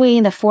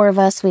 Between the four of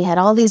us, we had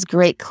all these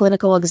great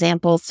clinical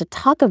examples to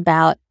talk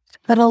about,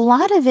 but a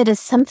lot of it is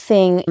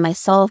something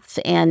myself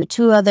and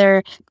two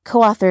other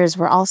co-authors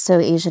were also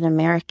Asian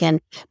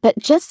American, but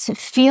just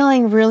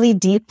feeling really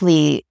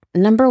deeply.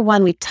 Number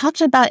one, we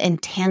talked about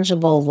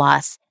intangible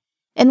loss.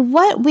 And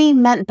what we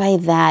meant by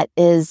that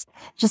is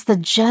just the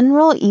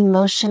general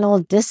emotional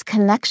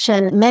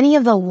disconnection, many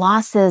of the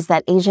losses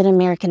that Asian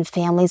American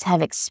families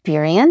have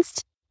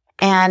experienced.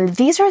 And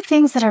these are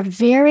things that are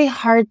very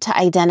hard to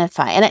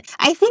identify. And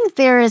I think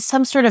there is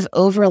some sort of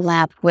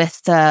overlap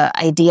with the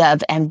idea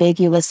of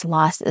ambiguous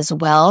loss as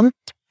well.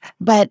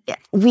 But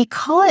we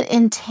call it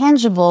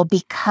intangible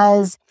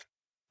because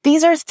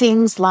these are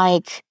things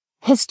like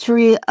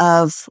history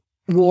of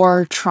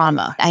war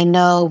trauma. I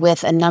know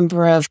with a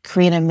number of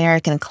Korean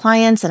American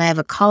clients, and I have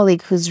a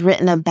colleague who's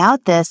written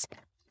about this,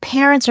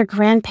 parents or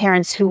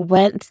grandparents who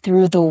went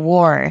through the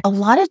war. A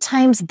lot of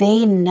times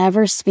they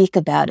never speak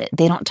about it.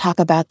 They don't talk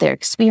about their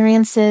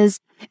experiences.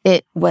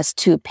 It was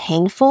too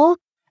painful,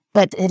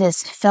 but it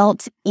is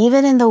felt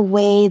even in the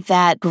way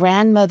that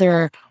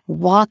grandmother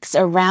walks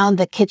around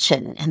the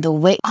kitchen and the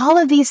way, all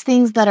of these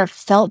things that are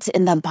felt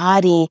in the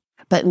body,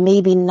 but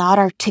maybe not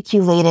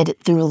articulated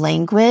through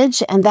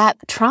language. And that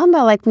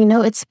trauma, like we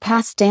know, it's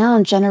passed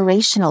down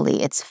generationally.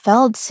 It's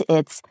felt,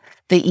 it's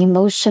the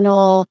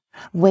emotional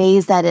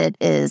ways that it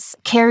is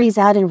carries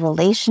out in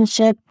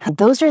relationship.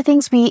 Those are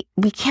things we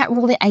can't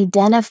really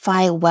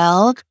identify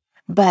well.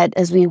 But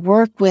as we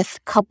work with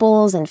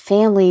couples and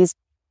families,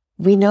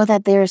 we know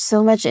that there's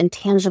so much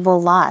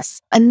intangible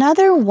loss.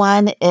 Another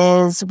one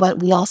is what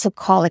we also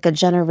call like a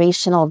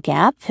generational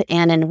gap.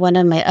 And in one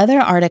of my other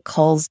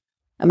articles,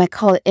 I might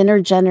call it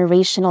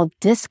intergenerational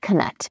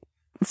disconnect.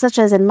 Such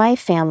as in my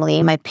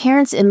family, my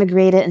parents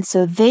immigrated, and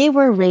so they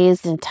were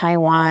raised in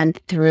Taiwan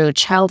through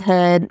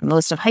childhood,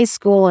 most of high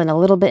school, and a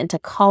little bit into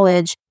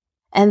college.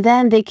 And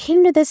then they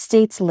came to the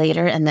States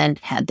later and then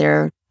had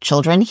their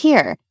children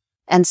here.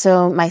 And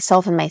so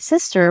myself and my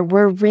sister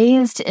were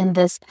raised in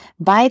this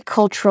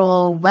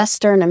bicultural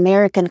Western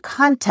American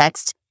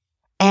context.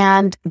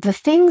 And the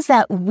things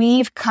that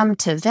we've come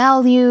to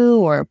value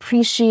or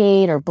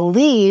appreciate or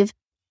believe,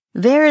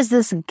 there is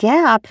this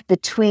gap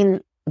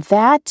between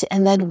that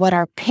and then what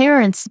our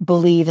parents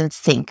believe and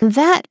think.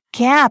 That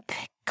gap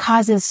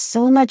causes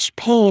so much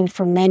pain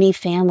for many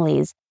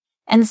families.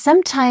 And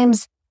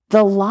sometimes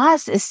the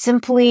loss is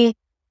simply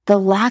the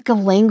lack of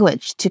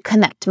language to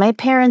connect. My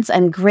parents,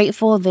 I'm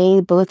grateful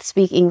they both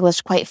speak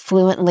English quite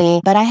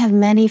fluently, but I have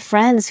many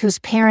friends whose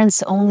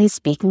parents only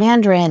speak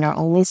Mandarin or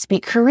only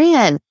speak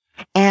Korean.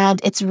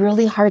 And it's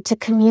really hard to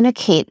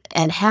communicate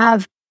and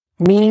have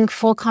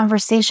meaningful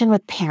conversation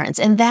with parents.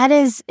 And that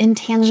is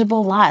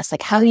intangible loss.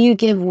 Like, how do you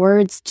give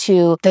words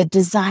to the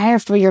desire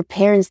for your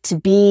parents to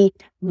be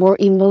more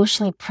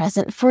emotionally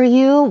present for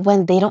you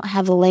when they don't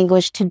have the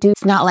language to do?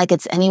 It's not like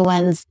it's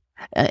anyone's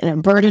a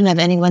burden of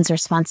anyone's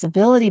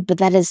responsibility, but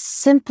that is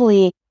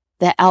simply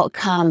the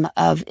outcome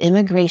of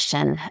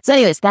immigration. So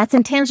anyways, that's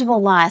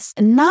intangible loss,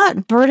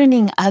 not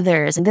burdening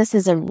others. And this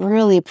is a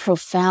really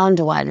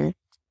profound one.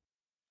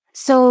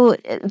 So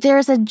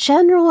there's a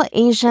general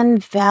Asian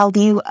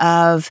value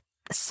of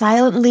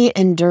silently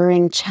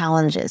enduring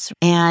challenges.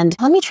 And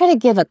let me try to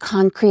give a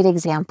concrete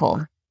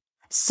example.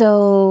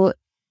 So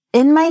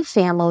in my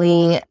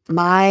family,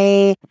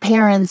 my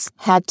parents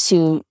had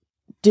to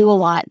do a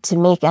lot to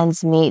make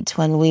ends meet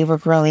when we were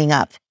growing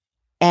up.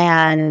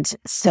 And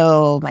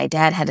so my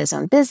dad had his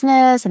own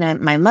business, and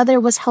my mother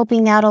was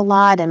helping out a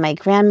lot, and my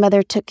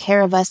grandmother took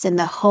care of us in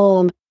the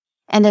home.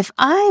 And if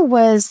I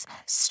was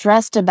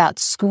stressed about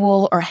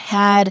school or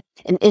had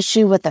an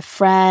issue with a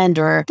friend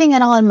or anything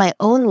at all in my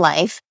own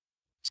life,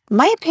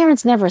 my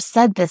parents never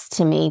said this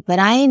to me, but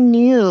I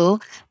knew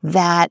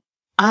that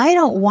I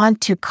don't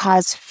want to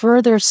cause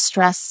further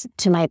stress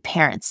to my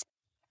parents.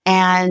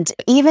 And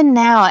even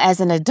now as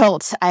an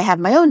adult, I have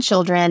my own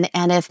children.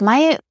 And if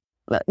my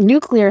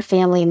nuclear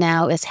family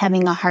now is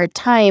having a hard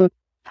time,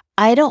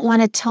 I don't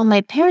want to tell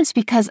my parents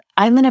because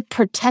I'm going to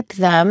protect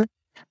them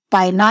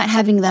by not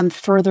having them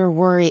further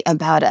worry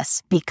about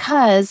us,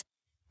 because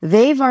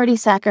they've already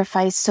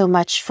sacrificed so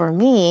much for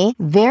me.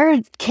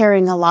 They're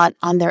carrying a lot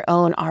on their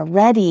own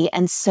already.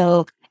 And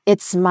so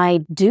it's my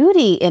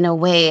duty in a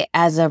way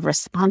as a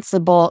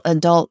responsible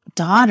adult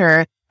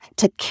daughter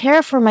to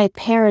care for my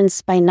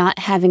parents by not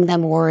having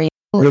them worry.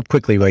 Real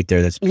quickly right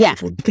there, that's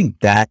beautiful. Yeah. Do you think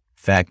that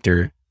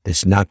factor,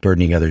 this not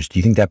burdening others, do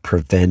you think that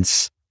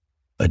prevents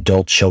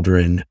adult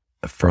children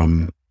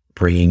from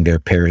bringing their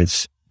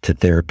parents to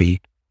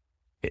therapy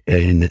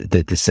in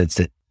the sense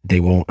that they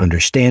won't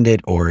understand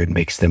it, or it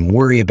makes them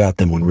worry about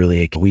them, when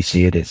really we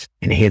see it as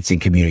enhancing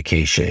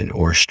communication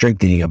or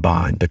strengthening a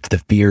bond, but the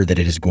fear that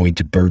it is going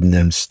to burden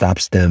them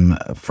stops them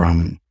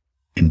from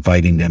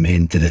inviting them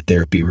into the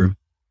therapy room?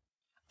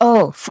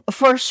 Oh,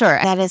 for sure.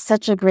 That is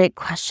such a great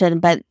question.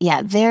 But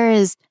yeah, there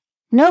is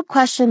no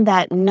question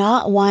that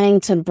not wanting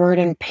to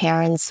burden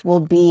parents will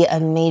be a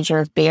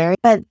major barrier.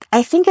 But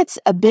I think it's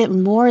a bit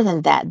more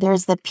than that.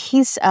 There's the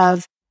piece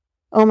of,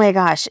 oh my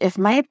gosh, if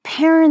my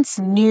parents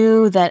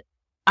knew that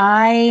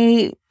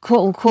I,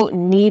 quote unquote,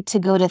 need to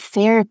go to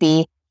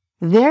therapy,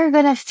 they're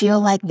going to feel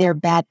like they're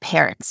bad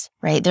parents,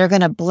 right? They're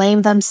going to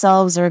blame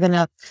themselves. They're going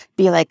to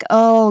be like,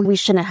 oh, we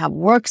shouldn't have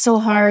worked so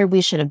hard.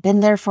 We should have been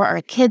there for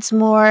our kids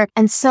more.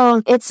 And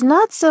so it's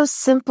not so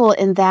simple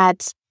in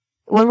that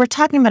when we're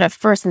talking about a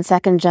first and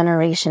second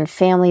generation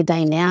family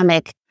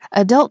dynamic,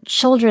 adult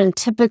children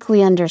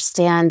typically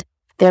understand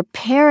their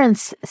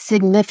parents'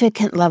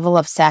 significant level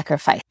of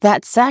sacrifice.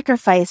 That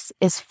sacrifice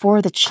is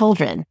for the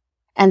children.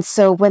 And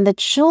so when the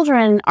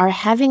children are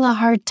having a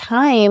hard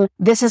time,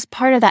 this is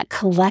part of that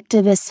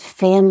collectivist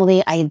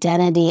family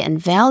identity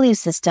and value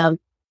system.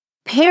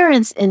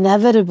 parents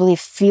inevitably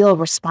feel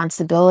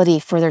responsibility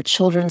for their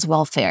children's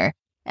welfare.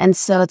 And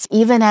so it's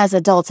even as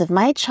adults, if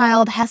my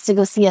child has to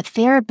go see a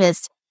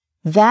therapist,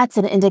 that's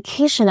an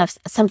indication of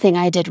something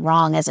I did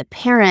wrong as a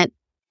parent.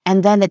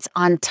 And then it's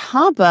on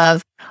top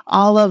of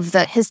all of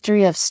the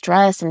history of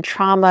stress and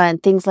trauma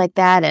and things like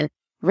that and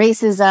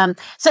racism.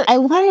 So I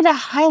wanted to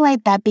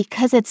highlight that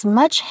because it's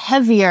much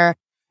heavier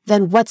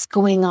than what's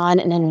going on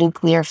in a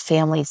nuclear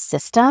family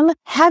system.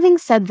 Having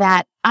said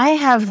that, I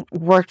have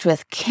worked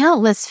with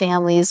countless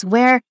families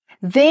where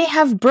they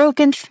have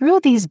broken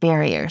through these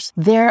barriers.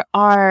 There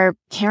are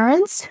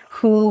parents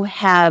who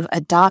have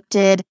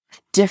adopted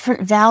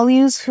different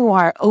values, who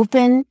are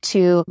open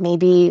to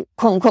maybe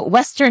quote unquote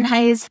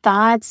westernized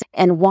thoughts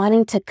and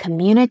wanting to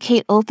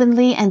communicate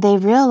openly. And they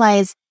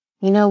realize,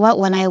 you know what,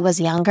 when I was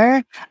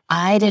younger,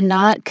 I did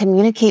not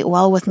communicate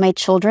well with my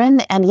children.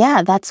 And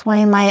yeah, that's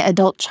why my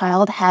adult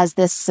child has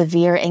this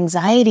severe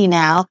anxiety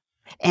now.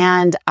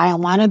 And I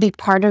want to be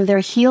part of their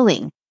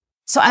healing.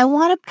 So I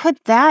want to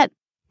put that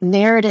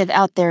narrative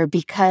out there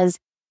because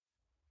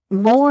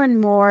more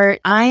and more,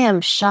 I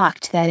am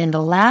shocked that in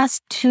the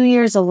last 2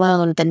 years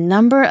alone, the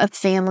number of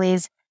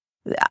families,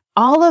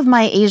 all of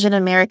my Asian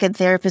American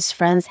therapist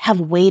friends have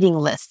waiting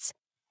lists,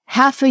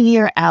 half a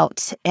year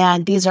out.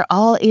 And these are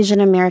all Asian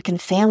American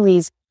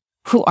families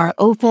who are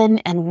open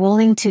and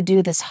willing to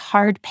do this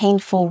hard,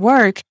 painful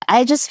work.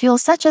 I just feel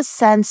such a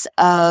sense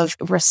of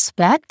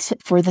respect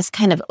for this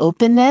kind of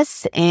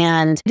openness.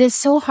 And it is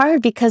so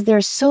hard because there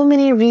are so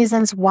many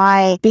reasons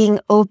why being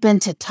open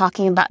to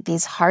talking about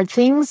these hard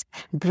things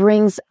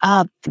brings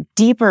up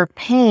deeper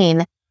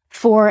pain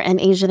for an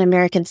Asian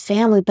American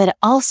family. But it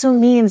also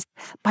means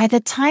by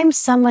the time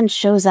someone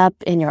shows up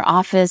in your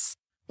office,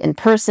 in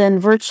person,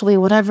 virtually,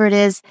 whatever it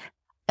is,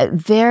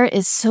 there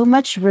is so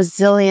much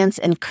resilience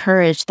and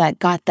courage that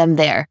got them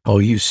there. Oh,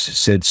 you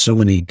said so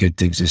many good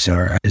things,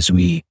 Sarah, as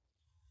we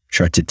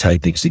try to tie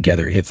things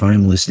together. If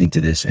I'm listening to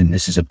this and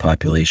this is a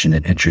population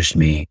that interests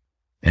me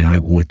and I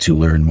want to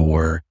learn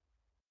more,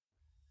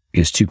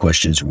 is 2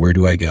 questions. Where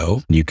do I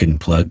go? You can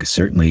plug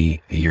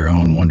certainly your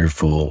own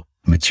wonderful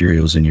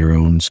materials and your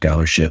own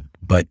scholarship.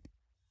 But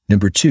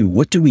number 2,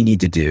 what do we need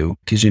to do?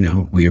 Because,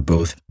 we are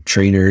both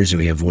trainers and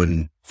we have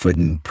one foot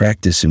in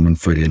practice and one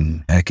foot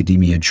in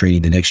academia and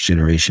training the next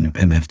generation of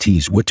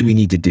MFTs. What do we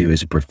need to do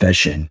as a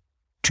profession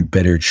to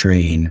better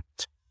train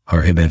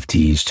our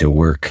MFTs to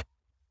work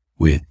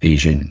with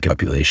Asian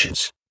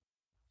populations?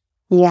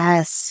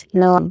 Yes,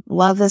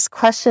 love this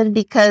question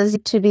because,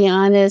 to be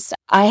honest,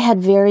 I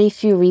had very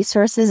few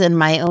resources in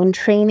my own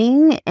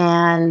training.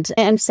 And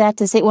I'm sad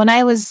to say, when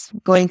I was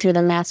going through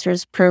the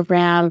master's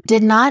program,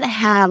 did not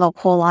have a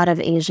whole lot of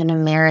Asian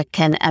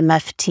American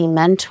MFT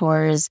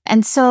mentors.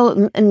 And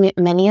so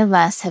many of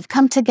us have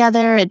come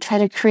together and try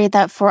to create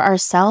that for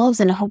ourselves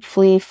and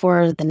hopefully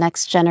for the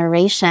next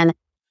generation.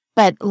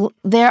 But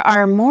there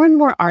are more and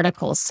more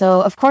articles.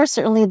 So, of course,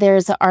 certainly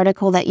there's an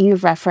article that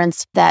you've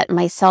referenced that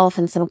myself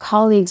and some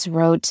colleagues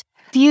wrote.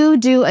 If you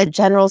do a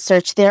general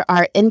search, there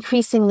are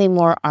increasingly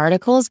more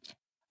articles.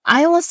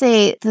 I will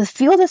say the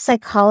field of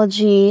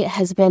psychology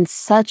has been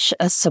such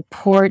a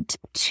support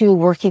to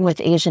working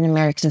with Asian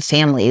American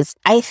families.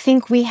 I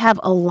think we have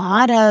a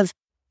lot of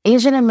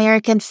Asian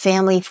American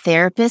family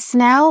therapists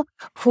now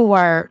who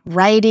are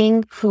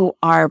writing, who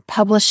are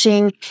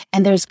publishing,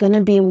 and there's going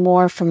to be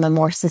more from a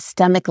more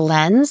systemic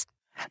lens.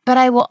 But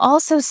I will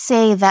also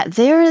say that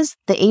there is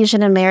the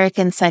Asian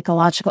American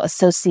Psychological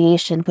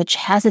Association, which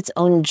has its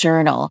own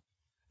journal.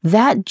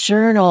 That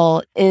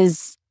journal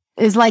is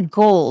like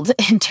gold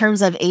in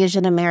terms of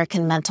Asian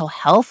American mental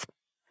health.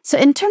 So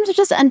in terms of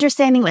just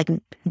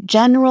understanding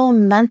general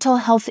mental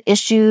health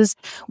issues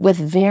with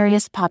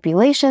various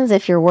populations,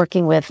 if you're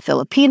working with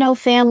Filipino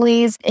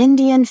families,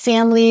 Indian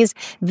families,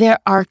 there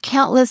are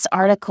countless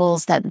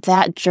articles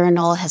that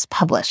journal has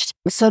published.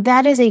 So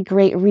that is a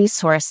great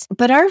resource.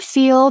 But our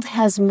field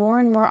has more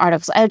and more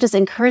articles. I would just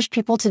encourage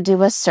people to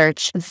do a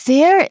search.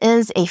 There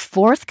is a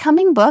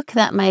forthcoming book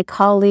that my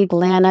colleague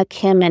Lana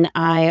Kim and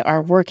I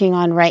are working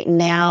on right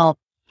now.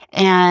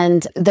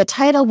 And the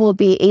title will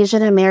be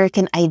Asian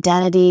American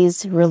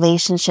Identities,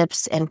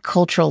 Relationships, and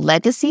Cultural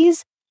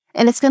Legacies.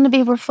 And it's going to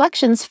be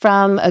reflections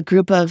from a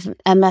group of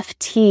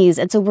MFTs.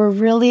 And so we're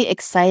really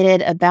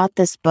excited about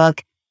this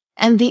book.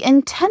 And the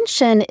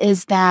intention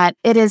is that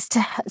it is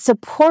to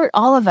support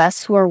all of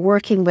us who are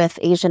working with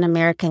Asian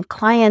American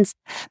clients,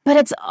 but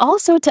it's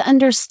also to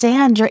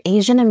understand your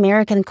Asian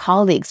American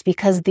colleagues,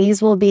 because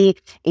these will be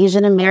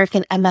Asian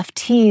American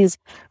MFTs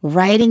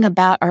writing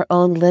about our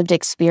own lived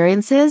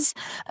experiences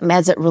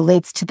as it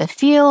relates to the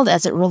field,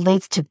 as it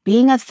relates to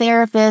being a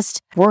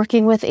therapist,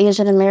 working with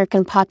Asian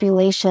American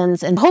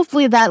populations. And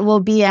hopefully that will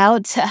be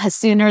out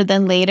sooner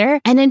than later.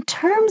 And in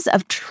terms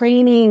of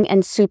training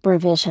and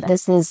supervision,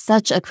 this is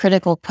such a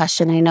critical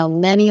question. I know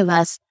many of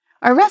us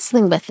are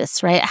wrestling with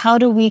this, right? How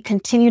do we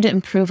continue to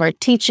improve our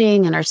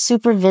teaching and our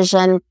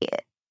supervision?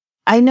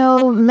 I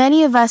know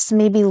many of us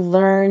maybe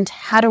learned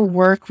how to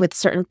work with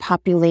certain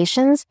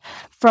populations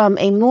from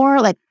a more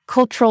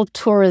cultural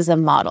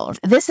tourism model.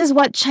 This is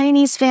what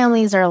Chinese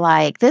families are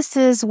like. This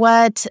is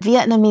what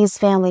Vietnamese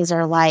families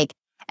are like.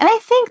 And I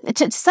think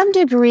to some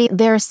degree,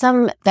 there's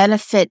some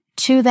benefit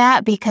to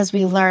that because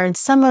we learn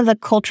some of the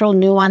cultural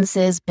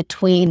nuances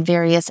between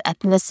various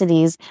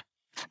ethnicities.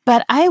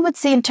 But I would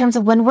say in terms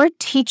of when we're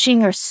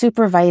teaching or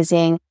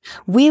supervising,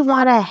 we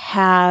want to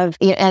have,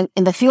 in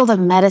the field of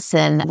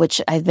medicine,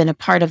 which I've been a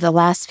part of the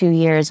last few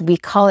years, we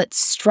call it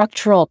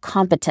structural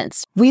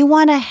competence. We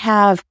want to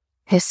have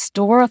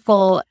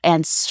historical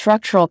and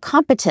structural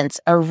competence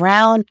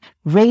around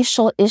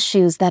racial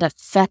issues that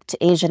affect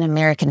Asian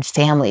American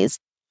families.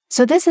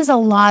 So this is a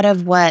lot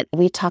of what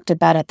we talked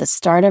about at the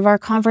start of our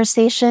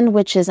conversation,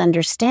 which is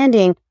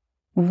understanding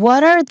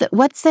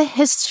what's the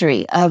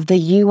history of the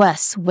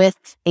U.S.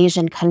 with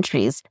Asian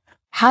countries?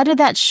 How did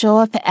that show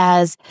up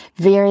as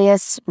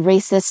various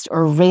racist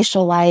or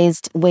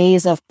racialized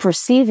ways of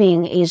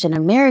perceiving Asian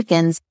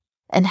Americans?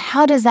 And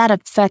how does that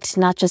affect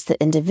not just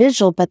the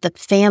individual, but the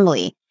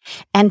family?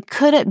 And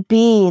could it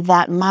be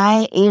that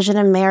my Asian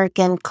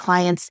American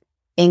clients'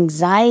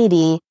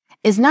 anxiety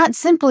is not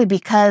simply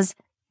because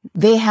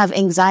they have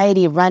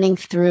anxiety running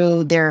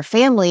through their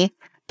family,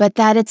 but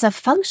that it's a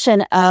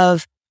function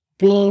of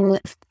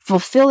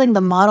fulfilling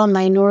the model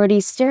minority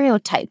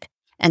stereotype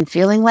and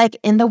feeling like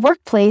in the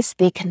workplace,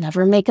 they can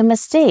never make a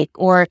mistake.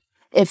 Or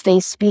if they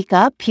speak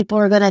up, people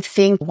are going to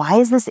think, why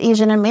is this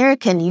Asian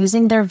American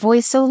using their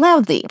voice so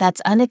loudly?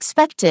 That's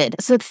unexpected.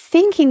 So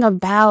thinking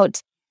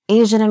about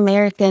Asian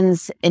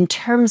Americans in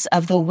terms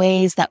of the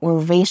ways that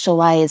we're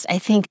racialized, I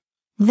think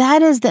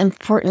that is the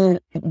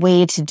important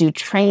way to do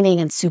training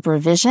and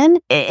supervision,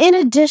 in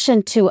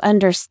addition to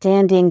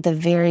understanding the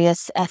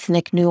various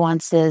ethnic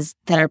nuances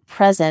that are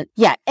present.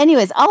 Yeah,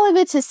 anyways, all of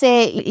it to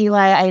say,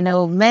 Eli, I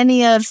know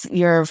many of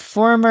your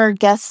former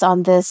guests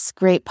on this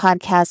great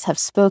podcast have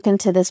spoken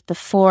to this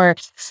before,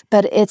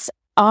 but it's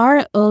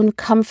our own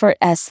comfort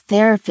as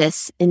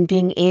therapists in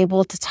being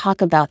able to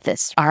talk about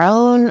this, our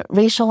own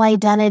racial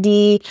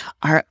identity,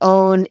 our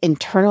own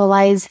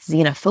internalized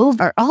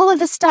xenophobia, or all of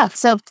this stuff.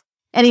 So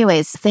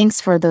anyways,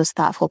 thanks for those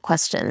thoughtful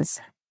questions.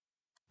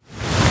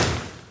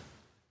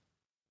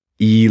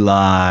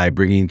 Eli,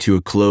 bringing to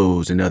a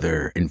close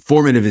another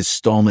informative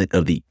installment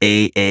of the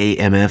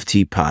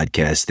AAMFT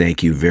podcast.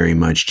 Thank you very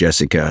much,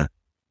 Jessica.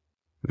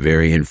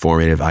 Very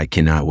informative. I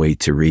cannot wait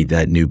to read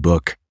that new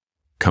book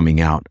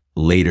coming out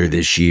later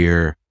this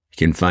year. You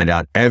can find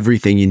out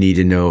everything you need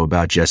to know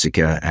about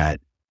Jessica at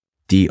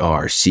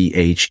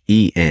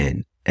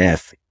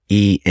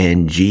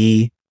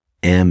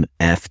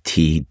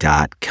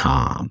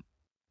drchenfengmft.com.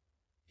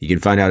 You can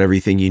find out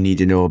everything you need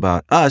to know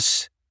about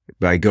us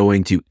by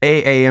going to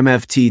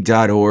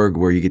aamft.org,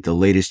 where you get the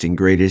latest and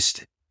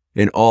greatest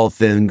in all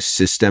things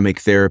systemic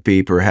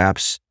therapy.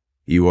 Perhaps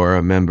you are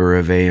a member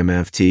of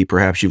AMFT.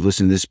 Perhaps you've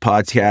listened to this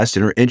podcast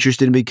and are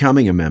interested in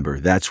becoming a member.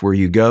 That's where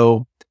you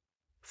go.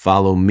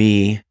 Follow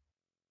me,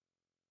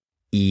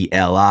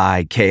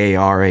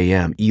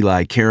 ELIKARAM,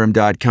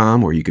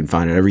 EliKaram.com, where you can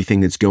find out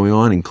everything that's going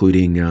on,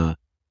 including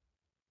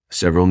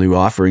several new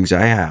offerings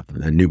I have.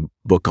 A new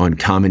book on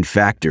common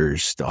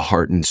factors, the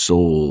heart and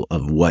soul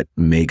of what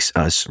makes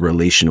us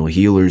relational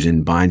healers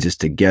and binds us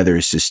together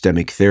as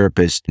systemic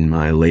therapists. In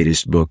my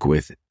latest book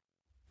with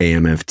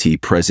AMFT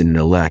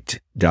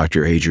President-elect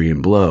Dr.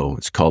 Adrian Blow.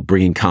 It's called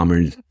Bringing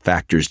Common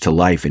Factors to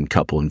Life in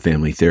Couple and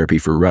Family Therapy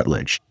for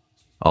Rutledge.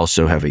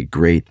 Also have a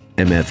great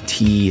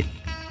MFT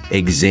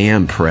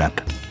exam prep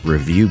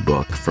review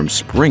book from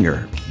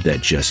Springer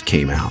that just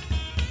came out.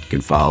 You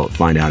can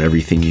find out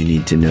everything you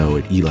need to know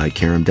at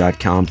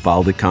EliKaram.com.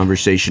 Follow the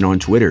conversation on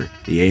Twitter.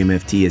 The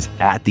AMFT is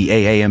at the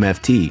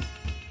AAMFT.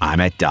 I'm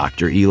at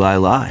Dr. Eli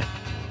Live.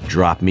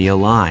 Drop me a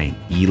line,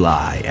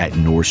 Eli at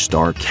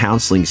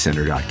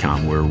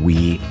NorthstarCounselingCenter.com, where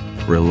we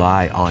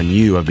rely on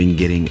you. I've been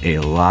getting a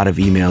lot of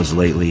emails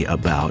lately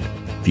about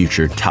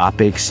future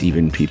topics,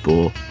 even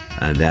people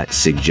that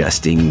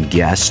suggesting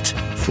guests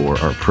for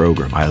our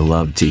program. I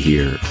love to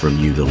hear from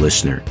you, the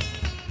listener.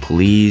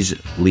 Please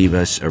leave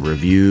us a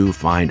review.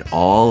 Find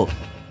all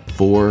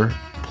 4+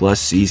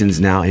 seasons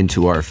now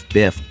into our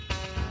 5th.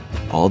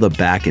 All the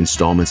back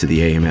installments of the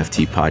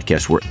AMFT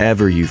podcast,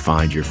 wherever you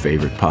find your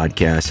favorite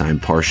podcast. I'm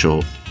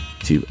partial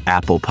to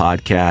Apple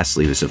Podcasts.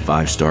 Leave us a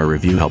 5-star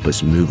review. Help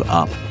us move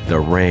up the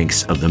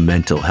ranks of the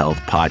mental health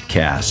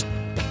podcast.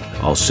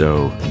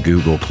 Also,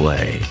 Google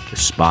Play,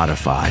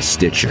 Spotify,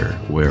 Stitcher,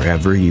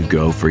 wherever you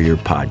go for your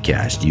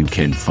podcast, you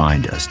can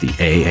find us, the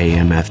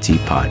AAMFT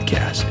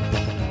podcast.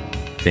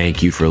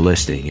 Thank you for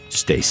listening.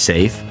 Stay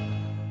safe,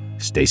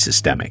 stay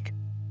systemic.